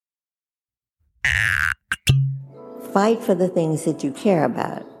fight for the things that you care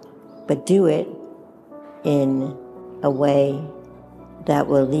about, but do it in a way that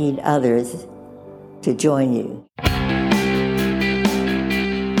will lead others to join you.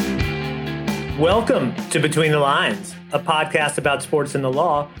 Welcome to Between the Lines, a podcast about sports and the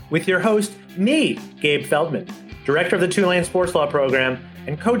law with your host, me, Gabe Feldman, director of the Tulane Sports Law Program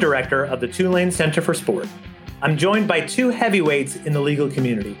and co-director of the Tulane Center for Sport. I'm joined by two heavyweights in the legal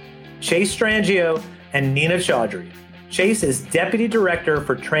community, Chase Strangio and Nina Chaudhry. Chase is Deputy Director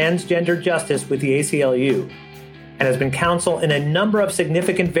for Transgender Justice with the ACLU and has been counsel in a number of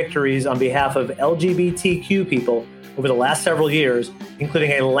significant victories on behalf of LGBTQ people over the last several years,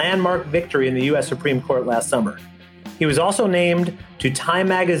 including a landmark victory in the U.S. Supreme Court last summer. He was also named to Time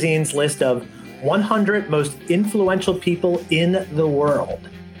Magazine's list of 100 most influential people in the world.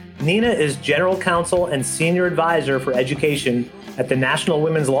 Nina is General Counsel and Senior Advisor for Education at the National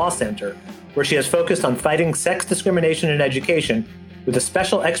Women's Law Center, where she has focused on fighting sex discrimination in education with a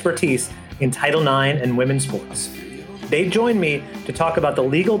special expertise in Title IX and women's sports. They joined me to talk about the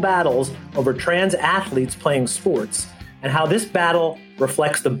legal battles over trans athletes playing sports and how this battle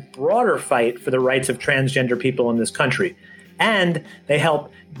reflects the broader fight for the rights of transgender people in this country. And they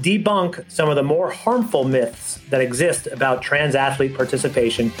help debunk some of the more harmful myths that exist about trans athlete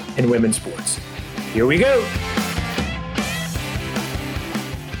participation in women's sports. Here we go.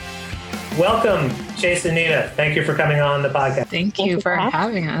 Welcome, Chase and Nina. Thank you for coming on the podcast. Thank you for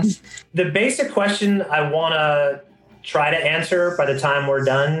having us. The basic question I want to try to answer by the time we're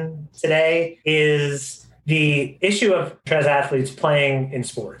done today is the issue of trans athletes playing in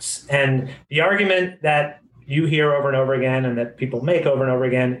sports. And the argument that you hear over and over again and that people make over and over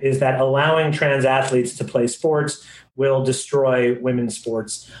again is that allowing trans athletes to play sports will destroy women's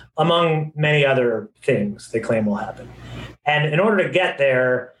sports, among many other things they claim will happen. And in order to get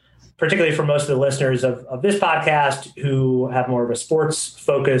there, particularly for most of the listeners of this podcast who have more of a sports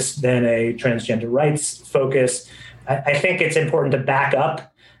focus than a transgender rights focus, I think it's important to back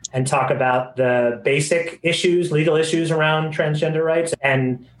up and talk about the basic issues, legal issues around transgender rights.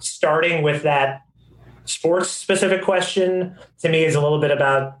 And starting with that sports-specific question, to me, is a little bit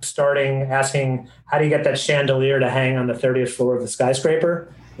about asking, how do you get that chandelier to hang on the 30th floor of the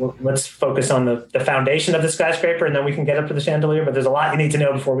skyscraper? Well, let's focus on the foundation of the skyscraper, and then we can get up to the chandelier. But there's a lot you need to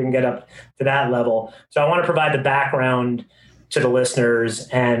know before we can get up to that level. So I want to provide the background to the listeners,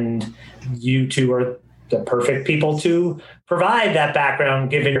 and you two are the perfect people to provide that background,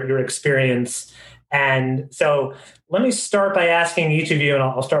 given your experience. And so let me start by asking each of you, and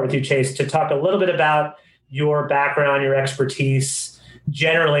I'll start with you, Chase, to talk a little bit about your background, your expertise,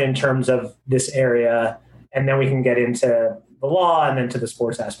 generally in terms of this area, and then we can get into the law and then to the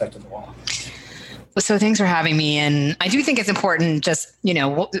sports aspect of the law. So thanks for having me. And I do think it's important just,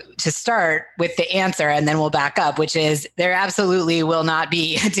 to start with the answer and then we'll back up, which is there absolutely will not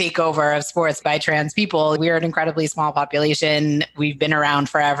be a takeover of sports by trans people. We are an incredibly small population. We've been around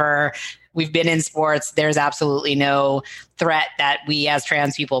forever. We've been in sports. There's absolutely no threat that we as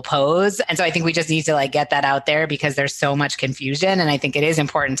trans people pose. And so I think we just need to get that out there because there's so much confusion. And I think it is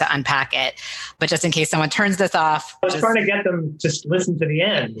important to unpack it. But just in case someone turns this off. I was trying to get them to listen to the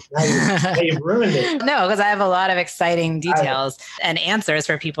end. Now you've ruined it. No, because I have a lot of exciting details and answers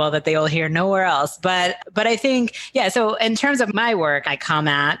for people that they will hear nowhere else. But I think, so in terms of my work, I come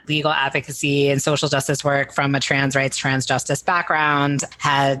at legal advocacy and social justice work from a trans rights, trans justice background,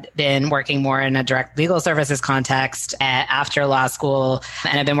 had been working more in a direct legal services context after law school.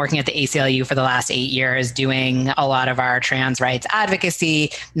 And I've been working at the ACLU for the last 8 years, doing a lot of our trans rights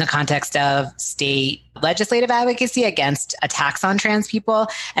advocacy in the context of state legislative advocacy against attacks on trans people.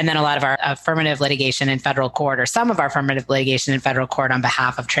 And then a lot of our affirmative litigation in federal court, or some of our affirmative litigation in federal court on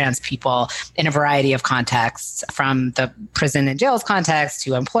behalf of trans people in a variety of contexts, from the prison and jails context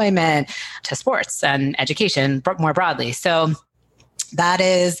to employment to sports and education more broadly. So that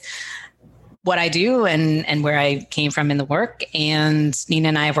is what I do and where I came from in the work. And Nina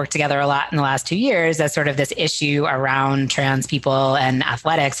and I have worked together a lot in the last 2 years as sort of this issue around trans people and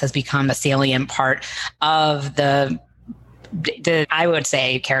athletics has become a salient part of the I would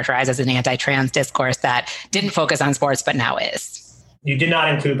say characterized as an anti-trans discourse that didn't focus on sports, but now is. You did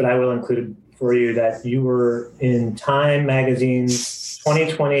not include, but I will include for you that you were in Time Magazine's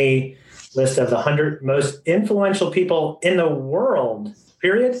 2020 list of the 100 most influential people in the world.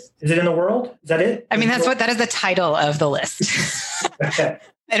 Period. Is it in the world? Is that it? I mean, that is the title of the list. Okay.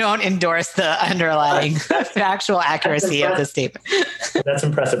 I don't endorse the underlying factual accuracy of the statement. That's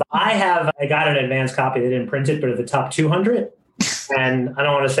impressive. I got an advanced copy. They didn't print it, but of the top 200. And I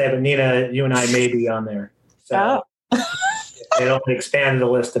don't want to say, but Nina, you and I may be on there. So if they don't expand the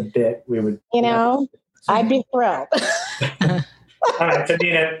list a bit, we would. I'd be thrilled. All right. So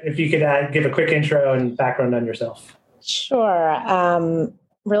Nina, if you could give a quick intro and background on yourself. Sure.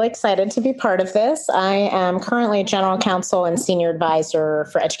 Really excited to be part of this. I am currently General Counsel and Senior Advisor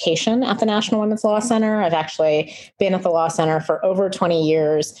for Education at the National Women's Law Center. I've actually been at the Law Center for over 20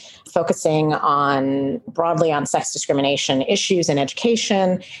 years, focusing broadly on sex discrimination issues in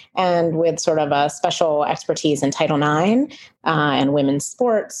education, and with sort of a special expertise in Title IX and women's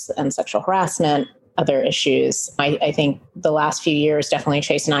sports and sexual harassment, other issues. I think the last few years, definitely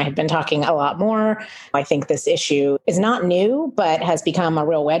Chase and I have been talking a lot more. I think this issue is not new, but has become a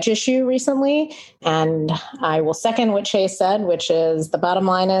real wedge issue recently. And I will second what Chase said, which is the bottom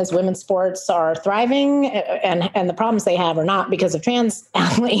line is women's sports are thriving, and the problems they have are not because of trans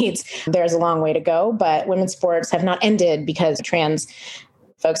athletes. There's a long way to go, but women's sports have not ended because trans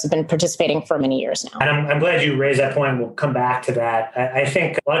folks have been participating for many years now. And I'm glad you raised that point. We'll come back to that. I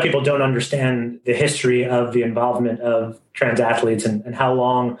think a lot of people don't understand the history of the involvement of trans athletes and how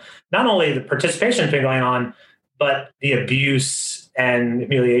long not only the participation has been going on, but the abuse and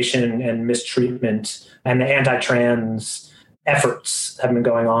humiliation and mistreatment and the anti-trans efforts have been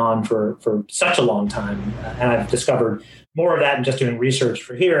going on for such a long time. And I've discovered more of that in just doing research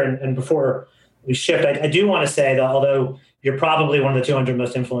for here. And before we shift, I do want to say that although you're probably one of the 200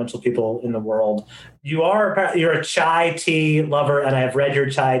 most influential people in the world, you're a chai tea lover, and I have read your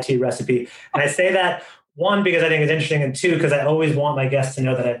chai tea recipe. And I say that, one, because I think it's interesting, and two, because I always want my guests to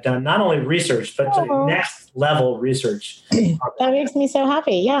know that I've done not only research, but next level research. That makes me so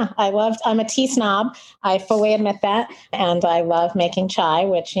happy. Yeah, I'm a tea snob. I fully admit that. And I love making chai,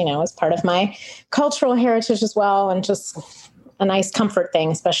 which, is part of my cultural heritage as well. And just a nice comfort thing,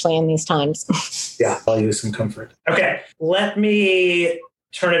 especially in these times. Yeah, I'll use some comfort. Okay, let me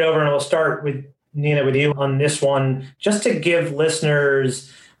turn it over, and we'll start with Nina, with you on this one, just to give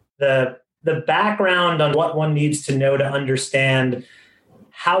listeners the background on what one needs to know to understand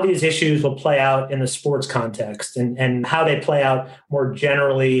how these issues will play out in the sports context and how they play out more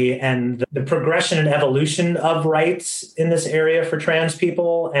generally, and the progression and evolution of rights in this area for trans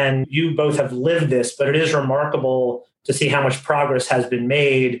people. And you both have lived this, but it is remarkable to see how much progress has been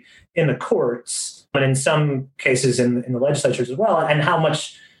made in the courts, and in some cases in the legislatures as well, and how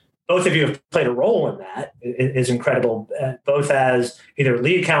much both of you have played a role in that is incredible, both as either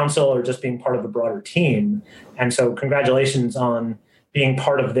lead counsel or just being part of a broader team. And so congratulations on being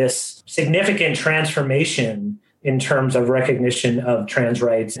part of this significant transformation in terms of recognition of trans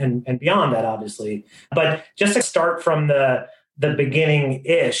rights and beyond that, obviously. But just to start from the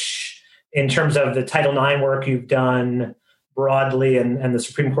beginning-ish, in terms of the Title IX work you've done broadly and the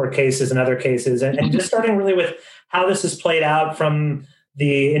Supreme Court cases and other cases, and just starting really with how this has played out from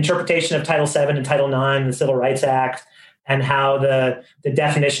the interpretation of Title VII and Title IX, the Civil Rights Act, and how the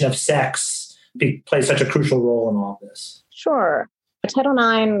definition of sex plays such a crucial role in all of this. Sure. Title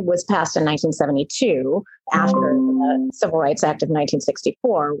IX was passed in 1972 after the Civil Rights Act of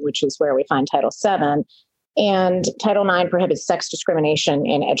 1964, which is where we find Title VII. And Title IX prohibits sex discrimination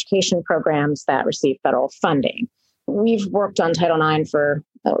in education programs that receive federal funding. We've worked on Title IX for,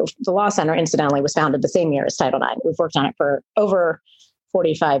 the Law Center, incidentally, was founded the same year as Title IX. We've worked on it for over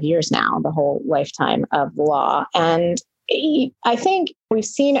 45 years now, the whole lifetime of the law. And I think we've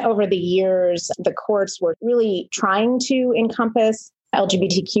seen over the years, the courts were really trying to encompass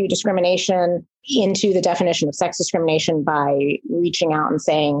LGBTQ discrimination into the definition of sex discrimination by reaching out and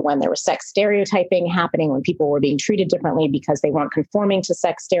saying when there was sex stereotyping happening, when people were being treated differently because they weren't conforming to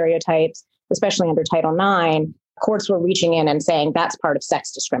sex stereotypes, especially under Title IX, courts were reaching in and saying that's part of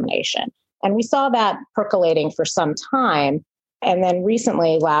sex discrimination. And we saw that percolating for some time. And then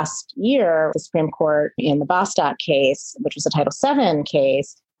recently, last year, the Supreme Court in the Bostock case, which was a Title VII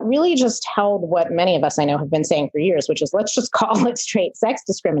case, really just held what many of us I know have been saying for years, which is let's just call it straight sex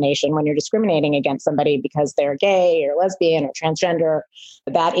discrimination when you're discriminating against somebody because they're gay or lesbian or transgender.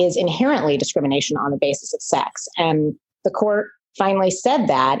 That is inherently discrimination on the basis of sex. And the court finally said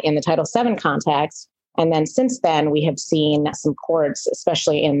that in the Title VII context. And then since then, we have seen some courts,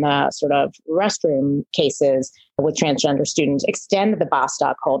 especially in the sort of restroom cases with transgender students, extend the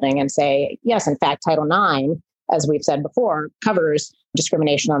Bostock holding and say, yes, in fact, Title IX, as we've said before, covers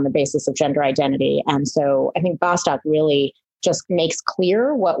discrimination on the basis of gender identity. And so I think Bostock really just makes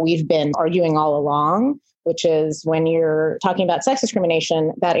clear what we've been arguing all along, which is when you're talking about sex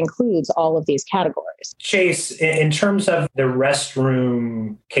discrimination, that includes all of these categories. Chase, in terms of the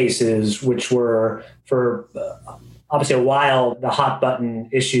restroom cases, which were for obviously a while the hot button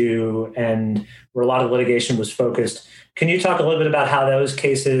issue and where a lot of litigation was focused, can you talk a little bit about how those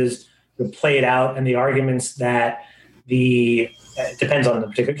cases played out and the arguments that the it depends on the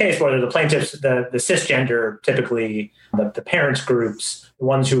particular case, whether the plaintiffs, the cisgender, typically the parents groups, the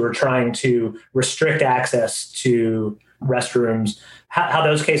ones who are trying to restrict access to restrooms, how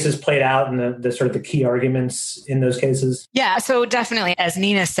those cases played out and the sort of the key arguments in those cases? Yeah, so definitely, as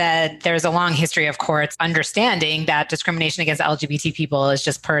Nina said, there's a long history of courts understanding that discrimination against LGBT people is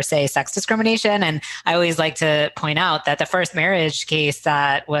just per se sex discrimination. And I always like to point out that the first marriage case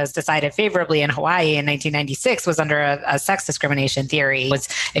that was decided favorably in Hawaii in 1996 was under a sex discrimination theory. It was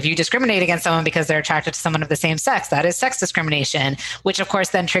if you discriminate against someone because they're attracted to someone of the same sex, that is sex discrimination, which of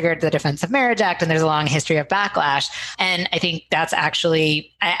course then triggered the Defense of Marriage Act. And there's a long history of backlash. And I think that's actually,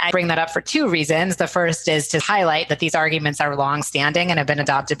 I bring that up for two reasons. The first is to highlight that these arguments are longstanding and have been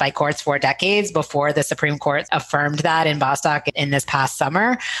adopted by courts for decades before the Supreme Court affirmed that in Bostock in this past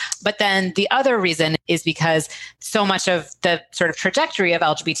summer. But then the other reason is because so much of the sort of trajectory of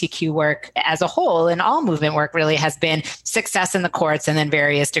LGBTQ work as a whole and all movement work really has been success in the courts and then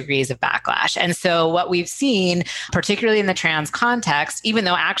various degrees of backlash. And so what we've seen, particularly in the trans context, even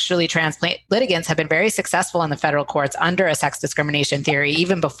though actually trans litigants have been very successful in the federal courts under a sex discrimination theory,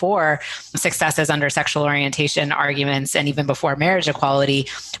 even before successes under sexual orientation arguments and even before marriage equality,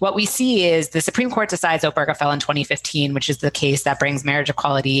 what we see is the Supreme Court decides Obergefell in 2015, which is the case that brings marriage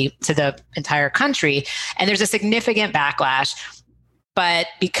equality to the entire country. And there's a significant backlash. But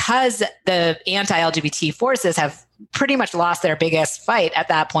because the anti-LGBT forces have pretty much lost their biggest fight at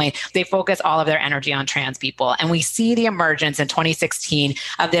that point, they focus all of their energy on trans people. And we see the emergence in 2016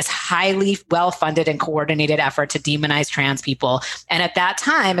 of this highly well-funded and coordinated effort to demonize trans people. And at that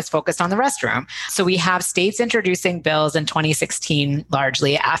time, it's focused on the restroom. So we have states introducing bills in 2016,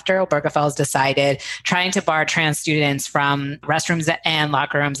 largely after Obergefell is decided, trying to bar trans students from restrooms and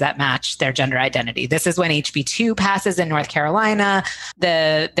locker rooms that match their gender identity. This is when HB2 passes in North Carolina.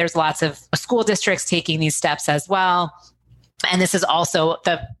 There's lots of school districts taking these steps as well. And this is also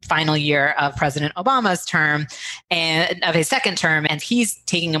the final year of President Obama's term and of his second term. And he's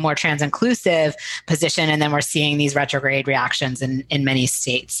taking a more trans inclusive position. And then we're seeing these retrograde reactions in many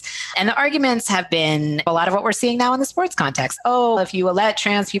states. And the arguments have been a lot of what we're seeing now in the sports context. Oh, if you let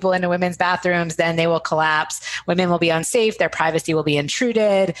trans people into women's bathrooms, then they will collapse. Women will be unsafe. Their privacy will be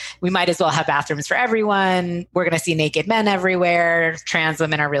intruded. We might as well have bathrooms for everyone. We're going to see naked men everywhere. Trans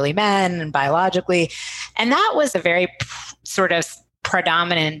women are really men and biologically. And that was a very sort of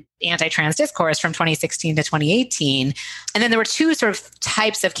predominant anti-trans discourse from 2016 to 2018. And then there were two sort of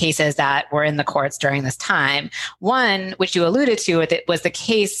types of cases that were in the courts during this time. One, which you alluded to, was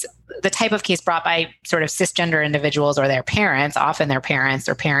the type of case brought by sort of cisgender individuals or their parents, often their parents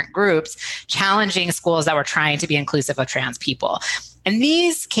or parent groups, challenging schools that were trying to be inclusive of trans people. And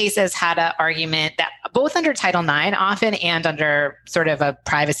these cases had an argument that both under Title IX often and under sort of a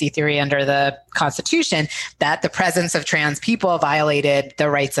privacy theory under the Constitution, that the presence of trans people violated the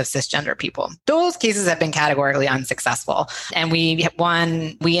rights of cisgender people. Those cases have been categorically unsuccessful. And we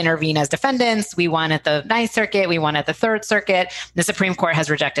intervene as defendants. We won at the Ninth Circuit. We won at the Third Circuit. The Supreme Court has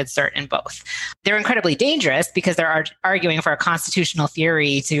rejected cert in both. They're incredibly dangerous because they're arguing for a constitutional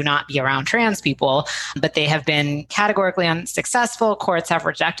theory to not be around trans people, but they have been categorically unsuccessful. Courts have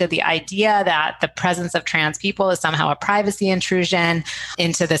rejected the idea that the presence of trans people is somehow a privacy intrusion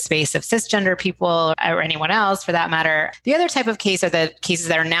into the space of cisgender people or anyone else for that matter. The other type of case are the cases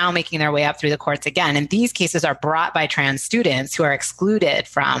that are now making their way up through the courts again. And these cases are brought by trans students who are excluded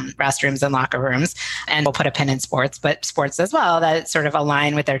from restrooms and locker rooms. And we'll put a pin in sports, but sports as well, that sort of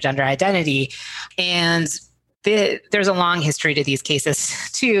align with their gender identity. And there's a long history to these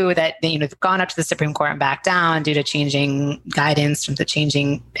cases too that have gone up to the Supreme Court and back down due to changing guidance from the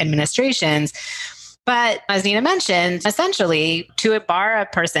changing administrations. But as Nina mentioned, essentially, to bar a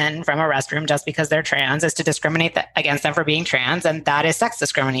person from a restroom just because they're trans is to discriminate against them for being trans. And that is sex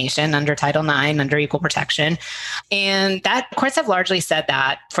discrimination under Title IX, under equal protection. And that courts have largely said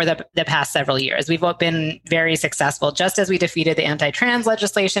that for the past several years. We've been very successful, just as we defeated the anti-trans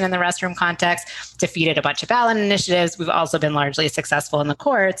legislation in the restroom context, defeated a bunch of ballot initiatives. We've also been largely successful in the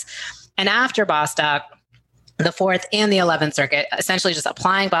courts. And after Bostock, the Fourth and the 11th Circuit, essentially just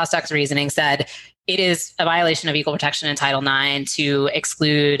applying Bostock's reasoning, said it is a violation of equal protection in Title IX to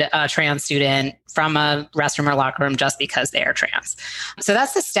exclude a trans student from a restroom or locker room just because they are trans. So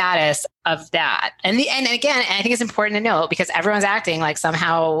that's the status of that. And again, I think it's important to note because everyone's acting like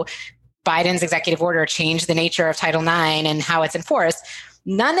somehow Biden's executive order changed the nature of Title IX and how it's enforced.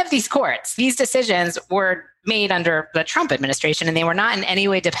 None of these courts, these decisions were made under the Trump administration, and they were not in any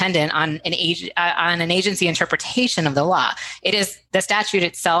way dependent on an agency interpretation of the law. It is the statute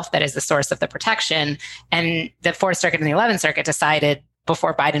itself that is the source of the protection. And the Fourth Circuit and the 11th Circuit decided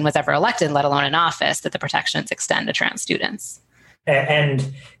before Biden was ever elected, let alone in office, that the protections extend to trans students.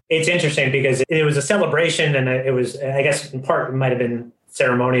 And it's interesting because it was a celebration, and it was, I guess in part, it might have been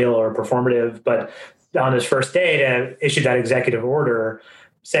ceremonial or performative, but on his first day to issue that executive order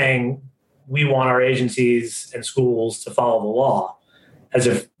saying, we want our agencies and schools to follow the law, as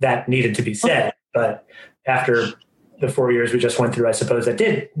if that needed to be said. But after the 4 years we just went through, I suppose that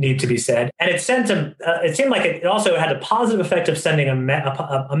did need to be said. And it sent him, it seemed like it also had a positive effect of sending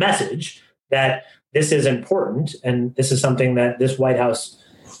a message that this is important and this is something that this White House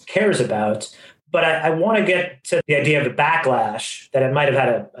cares about. But I want to get to the idea of the backlash, that it might have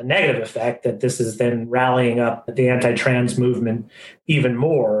had a negative effect, that this is then rallying up the anti-trans movement even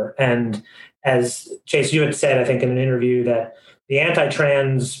more. And as Chase, you had said, I think in an interview, that the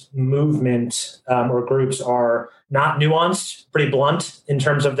anti-trans movement or groups are not nuanced, pretty blunt in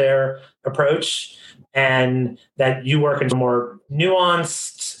terms of their approach, and that you work in more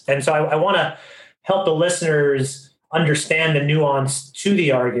nuanced. And so I want to help the listeners understand the nuance to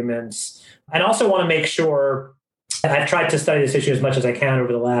the arguments. And also want to make sure, and I've tried to study this issue as much as I can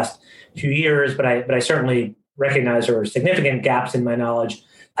over the last few years, but I certainly recognize there are significant gaps in my knowledge.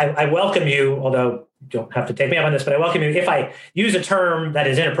 I welcome you, although you don't have to take me up on this, but I welcome you if I use a term that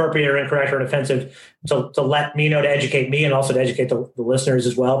is inappropriate or incorrect or offensive to let me know, to educate me and also to educate the listeners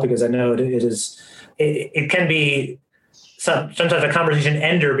as well, because I know it can be sometimes a conversation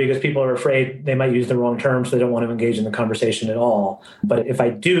ender because people are afraid they might use the wrong term, so they don't want to engage in the conversation at all. But if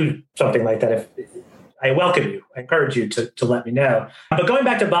I do something like that, I welcome you, I encourage you to let me know. But going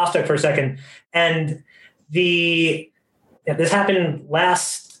back to Bostock for a second, and this happened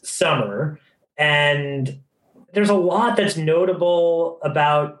last summer, and there's a lot that's notable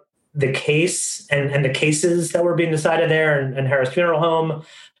about the case and the cases that were being decided there and Harris Funeral Home.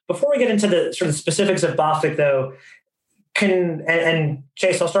 Before we get into the sort of specifics of Bostock, though, and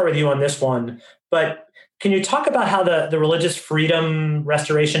Chase, I'll start with you on this one, but can you talk about how the Religious Freedom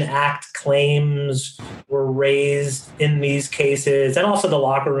Restoration Act claims were raised in these cases, and also the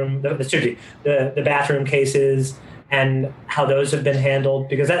locker room, the bathroom cases, and how those have been handled?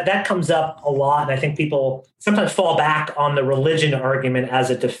 Because that comes up a lot, and I think people sometimes fall back on the religion argument as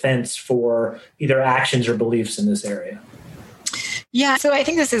a defense for either actions or beliefs in this area. Yeah, so I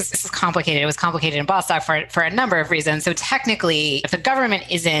think this is complicated. It was complicated in Bostock for a number of reasons. So technically, if the government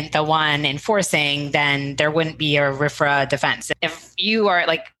isn't the one enforcing, then there wouldn't be a RFRA defense. If you are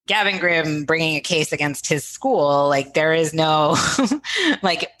like Gavin Grimm bringing a case against his school, like there is no,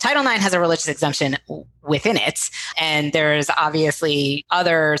 like Title IX has a religious exemption within it. And there's obviously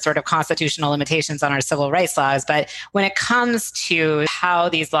other sort of constitutional limitations on our civil rights laws. But when it comes to how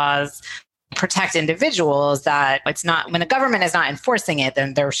these laws protect individuals, that it's not, when the government is not enforcing it,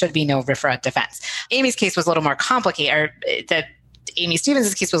 then there should be no RFRA defense. Amy's case was a little more complicated, Amy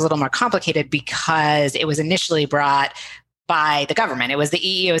Stevens' case was a little more complicated because it was initially brought by the government. It was the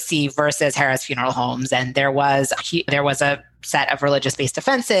EEOC versus Harris Funeral Homes, and there was a set of religious-based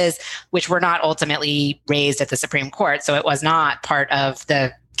offenses which were not ultimately raised at the Supreme Court. So it was not part of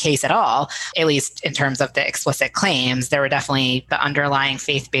the case at all, at least in terms of the explicit claims. There were definitely the underlying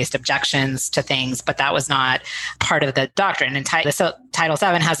faith-based objections to things, but that was not part of the doctrine. And Title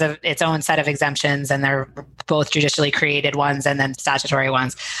VII has its own set of exemptions, and they're both judicially created ones and then statutory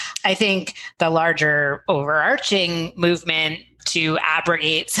ones. I think the larger overarching movement to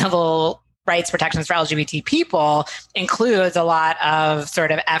abrogate civil rights protections for LGBT people includes a lot of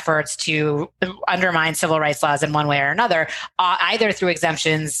sort of efforts to undermine civil rights laws in one way or another, either through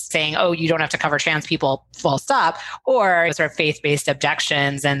exemptions saying, oh, you don't have to cover trans people, full stop, or sort of faith-based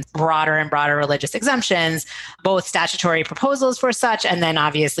objections and broader religious exemptions, both statutory proposals for such, and then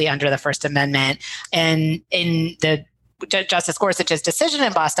obviously under the First Amendment. And in the Justice Gorsuch's decision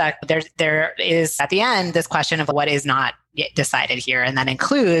in Bostock, there is at the end this question of what is not decided here, and that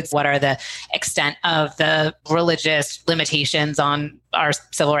includes what are the extent of the religious limitations on our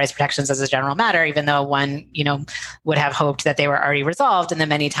civil rights protections as a general matter, even though one, would have hoped that they were already resolved. And then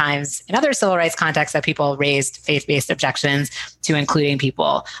many times in other civil rights contexts that people raised faith-based objections to including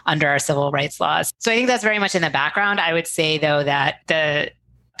people under our civil rights laws. So I think that's very much in the background. I would say, though, that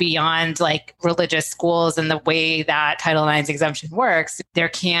beyond like religious schools and the way that Title IX's exemption works, you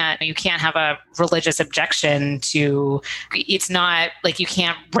can't have a religious objection to, it's not like you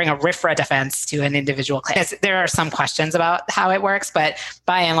can't bring a RFRA defense to an individual claim. There are some questions about how it works, but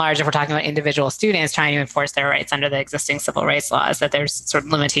by and large, if we're talking about individual students trying to enforce their rights under the existing civil rights laws, that there's sort of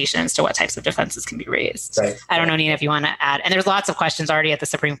limitations to what types of defenses can be raised. Right. I don't know, Nina, if you want to add, and there's lots of questions already at the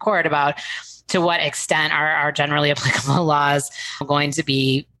Supreme Court about to what extent are generally applicable laws going to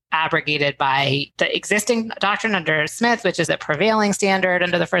be abrogated by the existing doctrine under Smith, which is a prevailing standard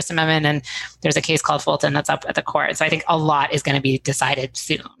under the First Amendment. And there's a case called Fulton that's up at the court. So I think a lot is going to be decided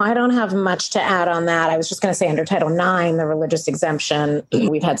soon. I don't have much to add on that. I was just going to say under Title IX, the religious exemption,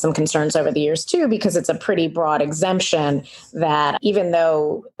 we've had some concerns over the years too, because it's a pretty broad exemption that even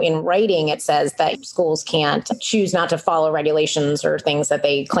though in writing it says that schools can't choose not to follow regulations or things that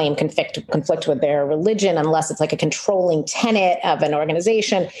they claim conflict with their religion unless it's like a controlling tenet of an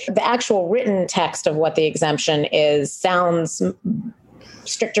organization. The actual written text of what the exemption is sounds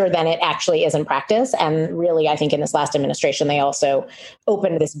stricter than it actually is in practice. And really, I think in this last administration, they also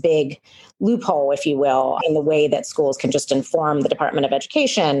opened this big loophole, if you will, in the way that schools can just inform the Department of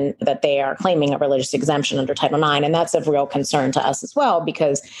Education that they are claiming a religious exemption under Title IX. And that's of real concern to us as well,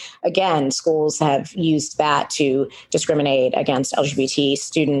 because again, schools have used that to discriminate against LGBT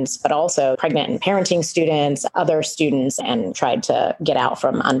students, but also pregnant and parenting students, other students, and tried to get out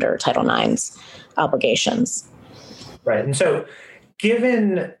from under Title IX's obligations. Right. And so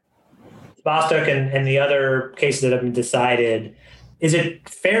given Bostock and the other cases that have been decided, is it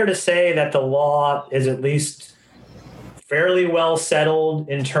fair to say that the law is at least fairly well settled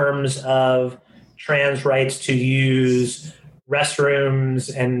in terms of trans rights to use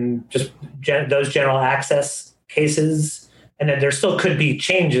restrooms and just those general access cases? And that there still could be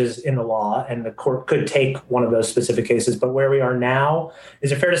changes in the law and the court could take one of those specific cases. But where we are now,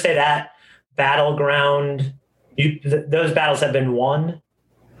 is it fair to say that battleground, those battles have been won?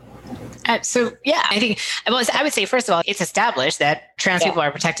 So, yeah, I would say, first of all, it's established that trans people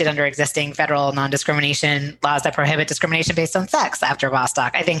are protected under existing federal non-discrimination laws that prohibit discrimination based on sex after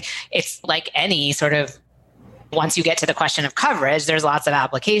Bostock. I think it's like any sort of, once you get to the question of coverage, there's lots of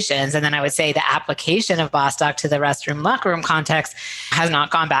applications. And then I would say the application of Bostock to the restroom, locker room context has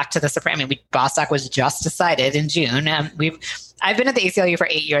not gone back to the Supreme. Bostock was just decided in June. I've been at the ACLU for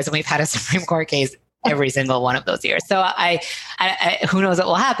 8 years and we've had a Supreme Court case every single one of those years. So I who knows what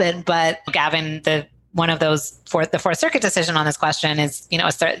will happen, but Gavin, one of those the Fourth Circuit decision on this question is, the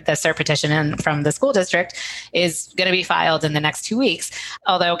cert petition from the school district is going to be filed in the next 2 weeks.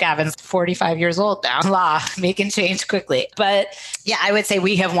 Although Gavin's 45 years old now, law making change quickly. But yeah, I would say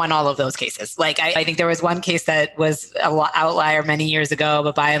we have won all of those cases. Like I think there was one case that was an outlier many years ago,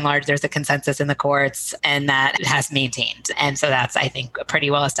 but by and large, there's a consensus in the courts and that it has maintained. And so that's, I think, a pretty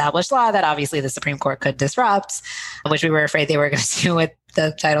well-established law that obviously the Supreme Court could disrupt, which we were afraid they were going to do with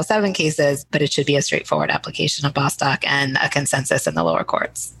the Title VII cases, but it should be a straightforward application of Bostock and a consensus in the lower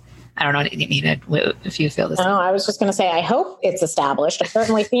courts. I don't know, Nina, if you feel this. No, I was just going to say, I hope it's established. It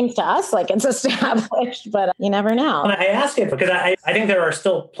certainly seems to us like it's established, but you never know. I ask it because I think there are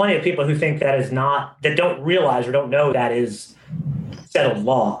still plenty of people who think that don't realize or don't know that is settled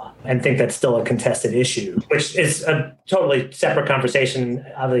law and think that's still a contested issue, which is a totally separate conversation.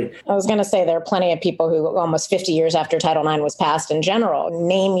 I was going to say there are plenty of people who almost 50 years after Title IX was passed in general,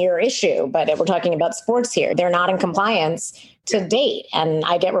 name your issue, but we're talking about sports here. They're not in compliance to date. And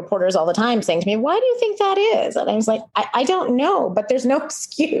I get reporters all the time saying to me, why do you think that is? And I was like, I don't know, but there's no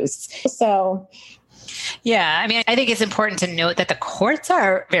excuse. So yeah, I think it's important to note that the courts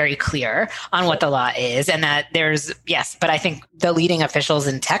are very clear on what the law is and that but I think the leading officials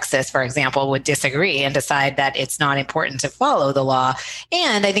in Texas, for example, would disagree and decide that it's not important to follow the law.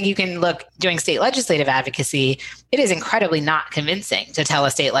 And I think you can look, doing state legislative advocacy, it is incredibly not convincing to tell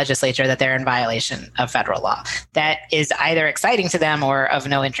a state legislature that they're in violation of federal law. That is either exciting to them or of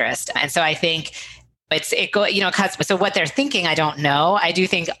no interest. And so I think so what they're thinking, I don't know. I do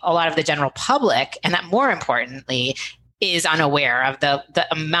think a lot of the general public, and that more importantly, is unaware of the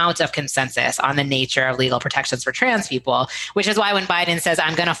amount of consensus on the nature of legal protections for trans people, which is why when Biden says,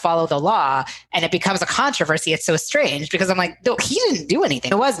 I'm going to follow the law, and it becomes a controversy, it's so strange because I'm like, no, he didn't do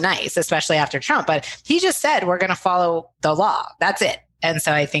anything. It was nice, especially after Trump, but he just said, we're going to follow the law. That's it. And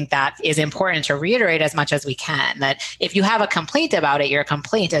so I think that is important to reiterate as much as we can, that if you have a complaint about it, your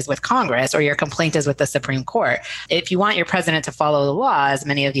complaint is with Congress or your complaint is with the Supreme Court. If you want your president to follow the law, as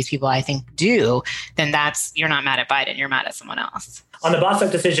many of these people I think do, then you're not mad at Biden, you're mad at someone else. On the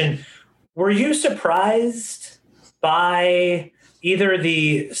Bostock decision, were you surprised by either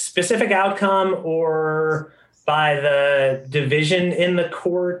the specific outcome or by the division in the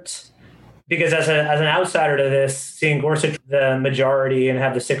court? Because as an outsider to this, seeing Gorsuch the majority and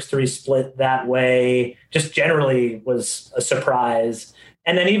have the 6-3 split that way just generally was a surprise.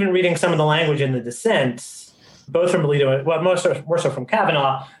 And then even reading some of the language in the dissent, both from Alito, well, more so from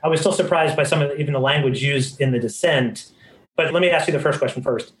Kavanaugh, I was still surprised by some of even the language used in the dissent. But let me ask you the first question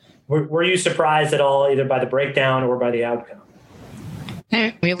first. Were you surprised at all, either by the breakdown or by the outcome?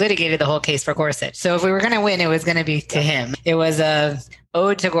 We litigated the whole case for Gorsuch. So if we were going to win, it was going to be to him. It was a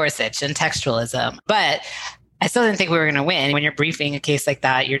ode to Gorsuch and textualism. But I still didn't think we were going to win. When you're briefing a case like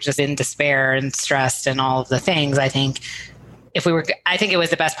that, you're just in despair and stressed and all of the things. I think it was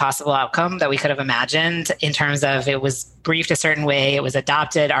the best possible outcome that we could have imagined in terms of it was briefed a certain way. It was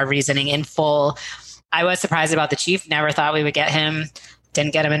adopted, our reasoning in full. I was surprised about the chief. Never thought we would get him.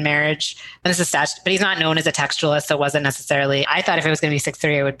 Didn't get him in marriage. And this is statute, but he's not known as a textualist, so it wasn't necessarily. I thought if it was going to be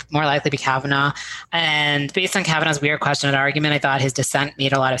 6-3, it would more likely be Kavanaugh. And based on Kavanaugh's weird question and argument, I thought his dissent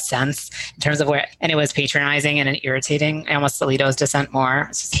made a lot of sense in terms of and it was patronizing and irritating. I almost Alito's dissent more.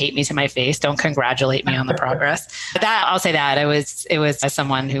 It's just hate me to my face. Don't congratulate me on the progress. But I'll say that it was as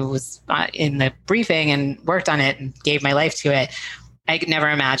someone who was in the briefing and worked on it and gave my life to it. I never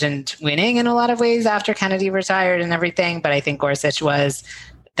imagined winning in a lot of ways after Kennedy retired and everything, but I think Gorsuch was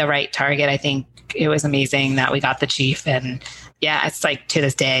the right target. I think it was amazing that we got the chief. And yeah, it's like to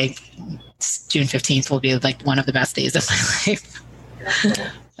this day, June 15th will be like one of the best days of my life.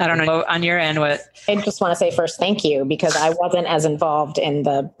 I don't know on your end what. I just want to say first, thank you, because I wasn't as involved in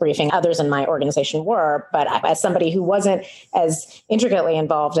the briefing. Others in my organization were, but as somebody who wasn't as intricately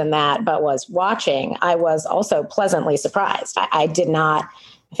involved in that, but was watching, I was also pleasantly surprised. I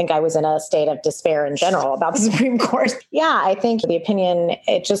think I was in a state of despair in general about the Supreme Court. Yeah, I think the opinion,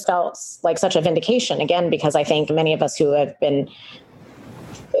 it just felt like such a vindication, again, because I think many of us who have been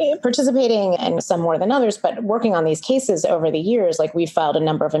participating, and some more than others, but working on these cases over the years, like we've filed a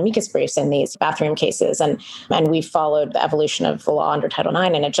number of amicus briefs in these bathroom cases, and we've followed the evolution of the law under Title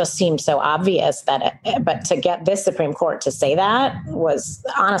IX, and it just seemed so obvious but to get this Supreme Court to say that was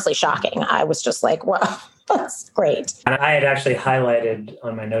honestly shocking. I was just like, wow, that's great. And I had actually highlighted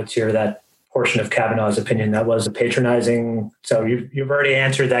on my notes here that portion of Kavanaugh's opinion that was patronizing. So you've already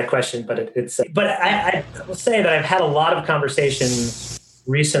answered that question, but I will say that I've had a lot of conversations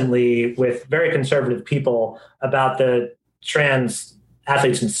recently with very conservative people about the trans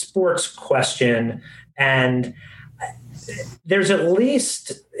athletes in sports question. And there's at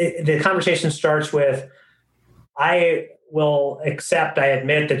least, the conversation starts with, I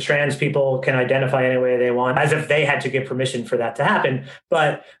admit that trans people can identify any way they want, as if they had to give permission for that to happen,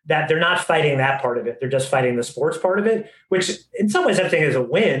 but that they're not fighting that part of it. They're just fighting the sports part of it, which in some ways I think is a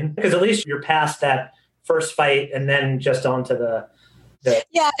win, because at least you're past that first fight and then just onto the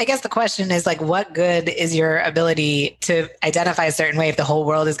Yeah, I guess the question is like, what good is your ability to identify a certain way if the whole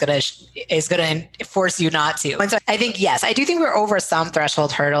world is going to force you not to? And so I think, yes, I do think we're over some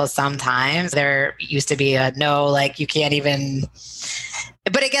threshold hurdles sometimes. There used to be a no, like you can't even,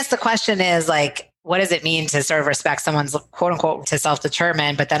 but I guess the question is like, what does it mean to sort of respect someone's quote unquote to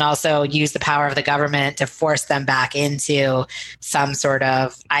self-determine, but then also use the power of the government to force them back into some sort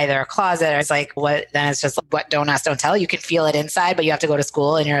of either closet, or it's like, what, then it's just what don't ask, don't tell. You can feel it inside, but you have to go to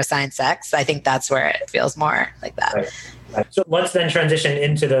school and you're assigned sex. I think that's where it feels more like that. Right. So let's then transition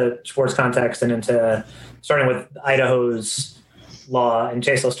into the sports context and into starting with Idaho's law. And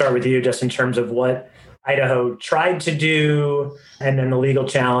Chase, I'll start with you just in terms of what Idaho tried to do and then the legal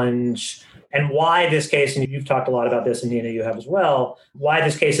challenge. And why this case, and you've talked a lot about this, and Nina, you have as well, why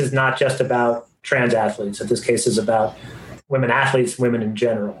this case is not just about trans athletes, that this case is about women athletes, women in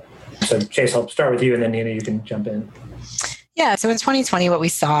general. So Chase, I'll start with you, and then Nina, you can jump in. Yeah. So in 2020, what we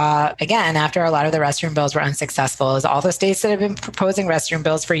saw, again, after a lot of the restroom bills were unsuccessful, is all the states that have been proposing restroom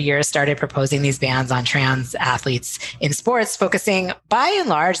bills for years started proposing these bans on trans athletes in sports, focusing by and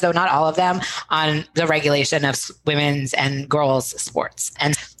large, though not all of them, on the regulation of women's and girls' sports.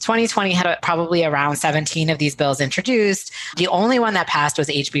 And 2020 had probably around 17 of these bills introduced. The only one that passed was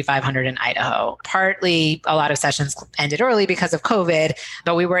HB 500 in Idaho. Partly, a lot of sessions ended early because of COVID,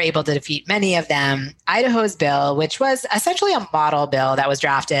 but we were able to defeat many of them. Idaho's bill, which was essentially a model bill that was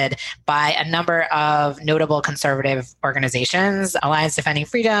drafted by a number of notable conservative organizations. Alliance Defending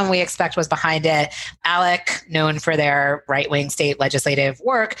Freedom, we expect, was behind it. ALEC, known for their right-wing state legislative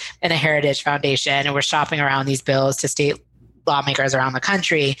work, and the Heritage Foundation, and we're shopping around these bills to state lawmakers around the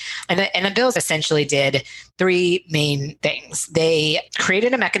country. And the bills essentially did three main things. They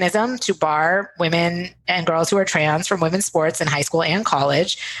created a mechanism to bar women and girls who are trans from women's sports in high school and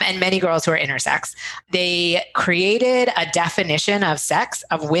college, and many girls who are intersex. They created a definition of sex,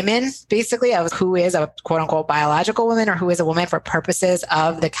 of women, basically, of who is a quote unquote biological woman or who is a woman for purposes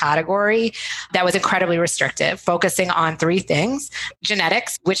of the category, that was incredibly restrictive, focusing on three things: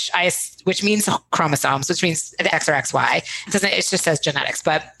 genetics, which means chromosomes, which means X or XY. It just says genetics,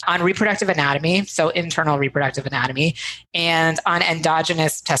 but on reproductive anatomy, so internal reproductive anatomy, and on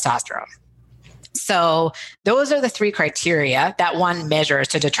endogenous testosterone. So those are the three criteria that one measures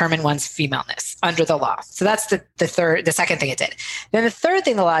to determine one's femaleness under the law. So that's the second thing it did. Then the third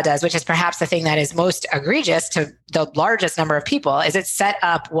thing the law does, which is perhaps the thing that is most egregious to the largest number of people, is it set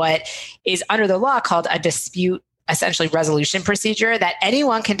up what is under the law called a dispute essentially resolution procedure that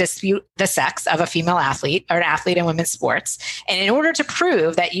anyone can dispute the sex of a female athlete or an athlete in women's sports. And in order to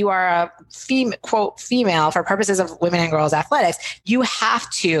prove that you are a quote female for purposes of women and girls athletics, you have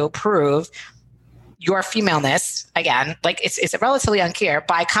to prove your femaleness, again, like it's relatively unclear,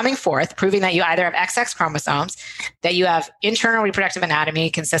 by coming forth, proving that you either have XX chromosomes, that you have internal reproductive anatomy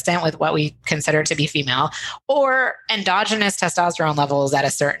consistent with what we consider to be female, or endogenous testosterone levels at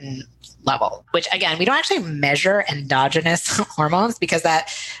a certain level, which again, we don't actually measure endogenous hormones because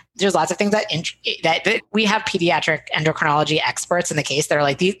there's lots of things that we have pediatric endocrinology experts in the case that are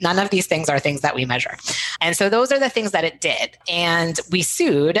like, none of these things are things that we measure. And so those are the things that it did. And we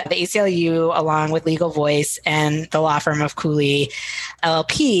sued the ACLU along with Legal Voice and the law firm of Cooley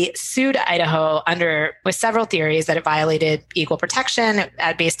LLP sued Idaho with several theories that it violated equal protection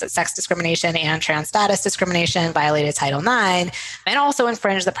based on sex discrimination and trans status discrimination, violated Title IX, and also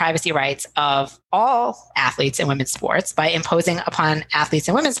infringed the privacy rights of all athletes in women's sports by imposing upon athletes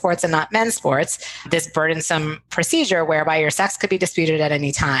in women's sports and not men's sports this burdensome procedure whereby your sex could be disputed at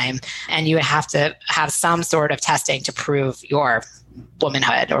any time and you would have to have some sort of testing to prove your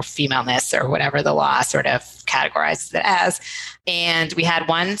womanhood or femaleness or whatever the law sort of categorizes it as. And we had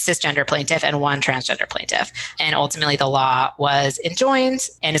one cisgender plaintiff and one transgender plaintiff. And ultimately the law was enjoined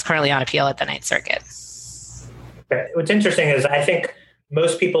and is currently on appeal at the Ninth Circuit. What's interesting is I think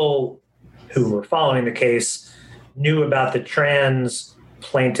most people who were following the case knew about the trans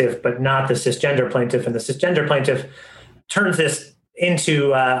plaintiff, but not the cisgender plaintiff. And the cisgender plaintiff turns this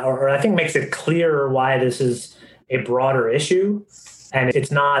into, or I think makes it clearer why this is a broader issue. And it's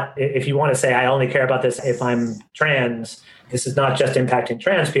not, if you want to say, I only care about this if I'm trans, this is not just impacting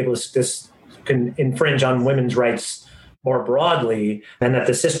trans people. This can infringe on women's rights more broadly. And that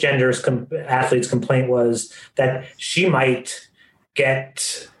the cisgender athlete's complaint was that she might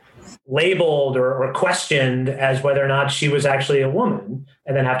get labeled or questioned as whether or not she was actually a woman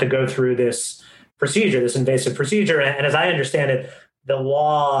and then have to go through this procedure, this invasive procedure. And as I understand it, the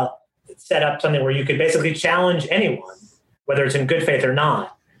law set up something where you could basically challenge anyone, whether it's in good faith or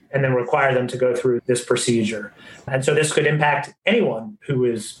not, and then require them to go through this procedure. And so this could impact anyone who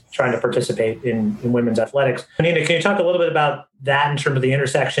is trying to participate in women's athletics. Nina, can you talk a little bit about that in terms of the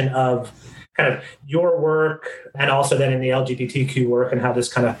intersection of kind of your work and also then in the LGBTQ work and how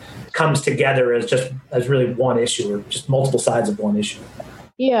this kind of comes together as really one issue or just multiple sides of one issue?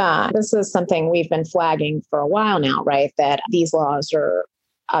 Yeah, this is something we've been flagging for a while now, right? That these laws are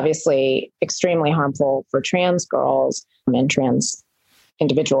obviously extremely harmful for trans girls and trans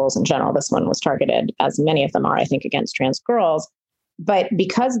individuals in general. This one was targeted, as many of them are, I think, against trans girls. But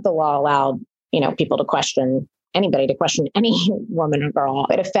because the law allowed, people to question anybody to question any woman or girl,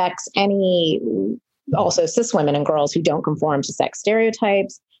 it affects also cis women and girls who don't conform to sex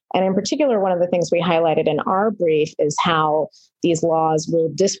stereotypes. And in particular, one of the things we highlighted in our brief is how these laws will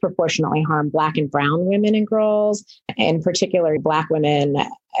disproportionately harm Black and brown women and girls. In particular, Black women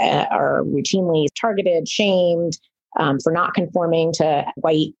are routinely targeted, shamed for not conforming to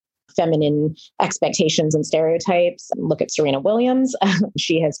white feminine expectations and stereotypes. Look at Serena Williams.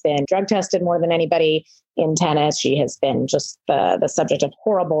 She has been drug tested more than anybody in tennis. She has been just the subject of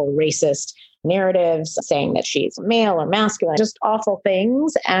horrible racist narratives saying that she's male or masculine, just awful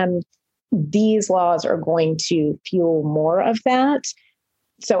things. And these laws are going to fuel more of that.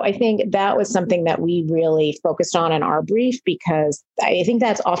 So I think that was something that we really focused on in our brief, because I think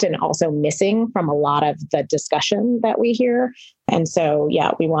that's often also missing from a lot of the discussion that we hear. And so,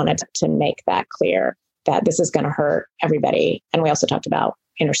 yeah, we wanted to make that clear that this is going to hurt everybody. And we also talked about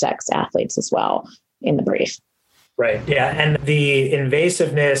intersex athletes as well in the brief. Right. Yeah. And the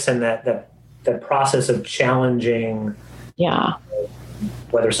invasiveness and the process of challenging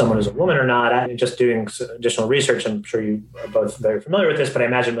whether someone is a woman or not, just doing additional research, I'm sure you are both very familiar with this, but I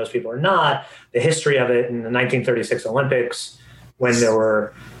imagine most people are not. The history of it in the 1936 Olympics, when there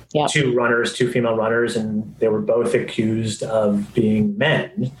were two female runners, and they were both accused of being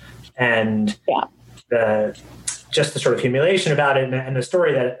men. And just the sort of humiliation about it, and the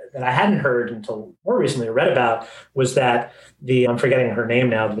story that I hadn't heard until more recently read about was that I'm forgetting her name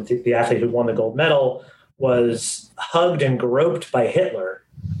now, but the athlete who won the gold medal was hugged and groped by Hitler.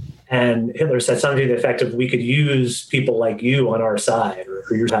 And Hitler said something to the effect of, we could use people like you on our side,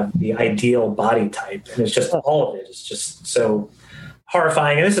 or you have the ideal body type. And it's just all of it is just so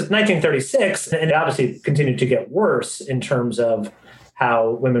horrifying. And this is 1936, and it obviously continued to get worse in terms of how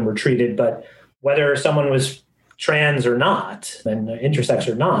women were treated. But whether someone was trans or not, and intersex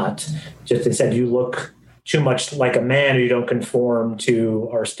or not, just they said you look too much like a man or you don't conform to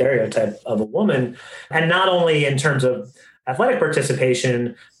our stereotype of a woman. And not only in terms of athletic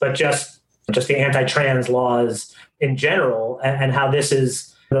participation, but just the anti-trans laws in general, and how this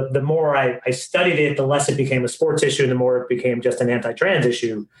is, the more I studied it, the less it became a sports issue, and the more it became just an anti-trans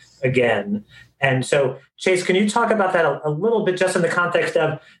issue again. And so, Chase, can you talk about that a little bit, just in the context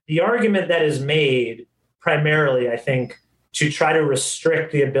of the argument that is made primarily, I think, to try to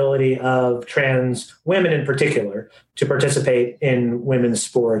restrict the ability of trans women in particular to participate in women's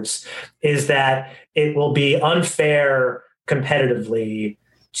sports, is that it will be unfair competitively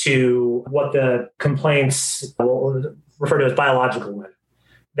to what the complaints will refer to as biological women,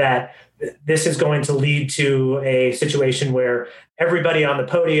 that this is going to lead to a situation where everybody on the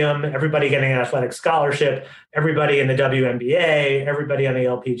podium, everybody getting an athletic scholarship, everybody in the WNBA, everybody on the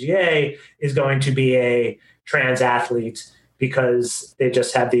LPGA is going to be a trans athlete because they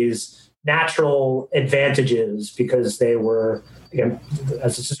just have these natural advantages because they were, again,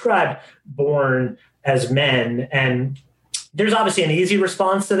 as it's described, born as men. And there's obviously an easy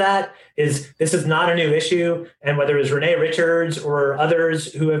response to that, is this is not a new issue. And whether it's Renee Richards or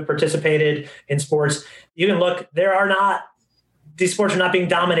others who have participated in sports, you can look, these sports are not being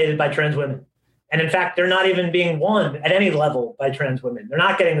dominated by trans women. And in fact, they're not even being won at any level by trans women. They're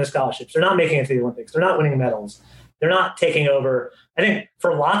not getting the scholarships. They're not making it to the Olympics. They're not winning medals. They're not taking over, I think,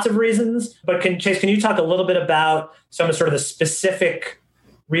 for lots of reasons. But Chase, can you talk a little bit about some of sort of the specific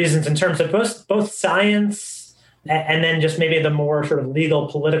reasons in terms of both science and then just maybe the more sort of legal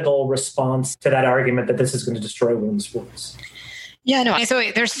political response to that argument that this is going to destroy women's sports? Yeah, no.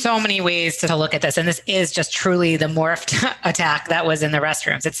 So there's so many ways to look at this. And this is just truly the morphed attack that was in the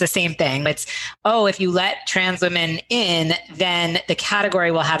restrooms. It's the same thing. It's, if you let trans women in, then the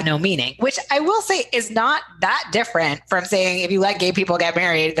category will have no meaning, which I will say is not that different from saying if you let gay people get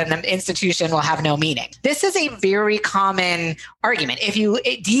married, then the institution will have no meaning. This is a very common argument. If you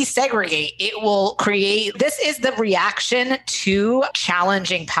desegregate, it will create, this is the reaction to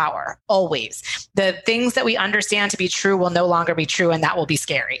challenging power, always. The things that we understand to be true will no longer be true, and that will be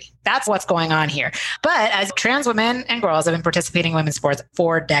scary. That's what's going on here. But as trans women and girls have been participating in women's sports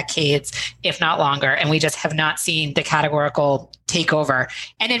for decades, if not longer, and we just have not seen the categorical takeover.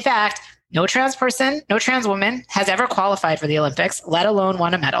 And in fact, no trans person, no trans woman has ever qualified for the Olympics, let alone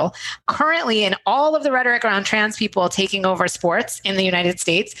won a medal. Currently, in all of the rhetoric around trans people taking over sports in the United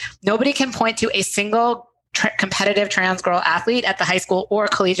States, nobody can point to a single competitive trans girl athlete at the high school or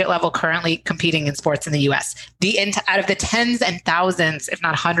collegiate level currently competing in sports in the US. Out of the tens and thousands, if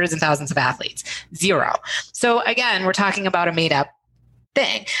not hundreds and thousands of athletes, zero. So again, we're talking about a made up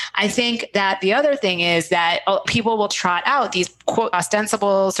thing. I think that the other thing is that people will trot out these quote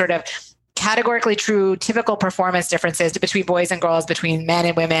ostensible sort of categorically true, typical performance differences between boys and girls, between men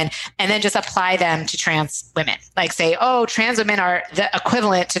and women, and then just apply them to trans women. Like say, trans women are the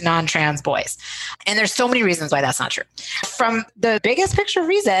equivalent to non-trans boys. And there's so many reasons why that's not true. From the biggest picture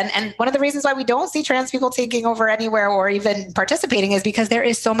reason, and one of the reasons why we don't see trans people taking over anywhere or even participating is because there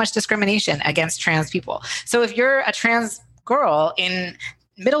is so much discrimination against trans people. So if you're a trans girl in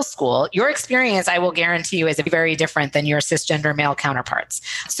middle school, your experience, I will guarantee you, is very different than your cisgender male counterparts.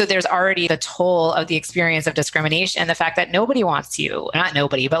 So there's already the toll of the experience of discrimination and the fact that nobody wants you, not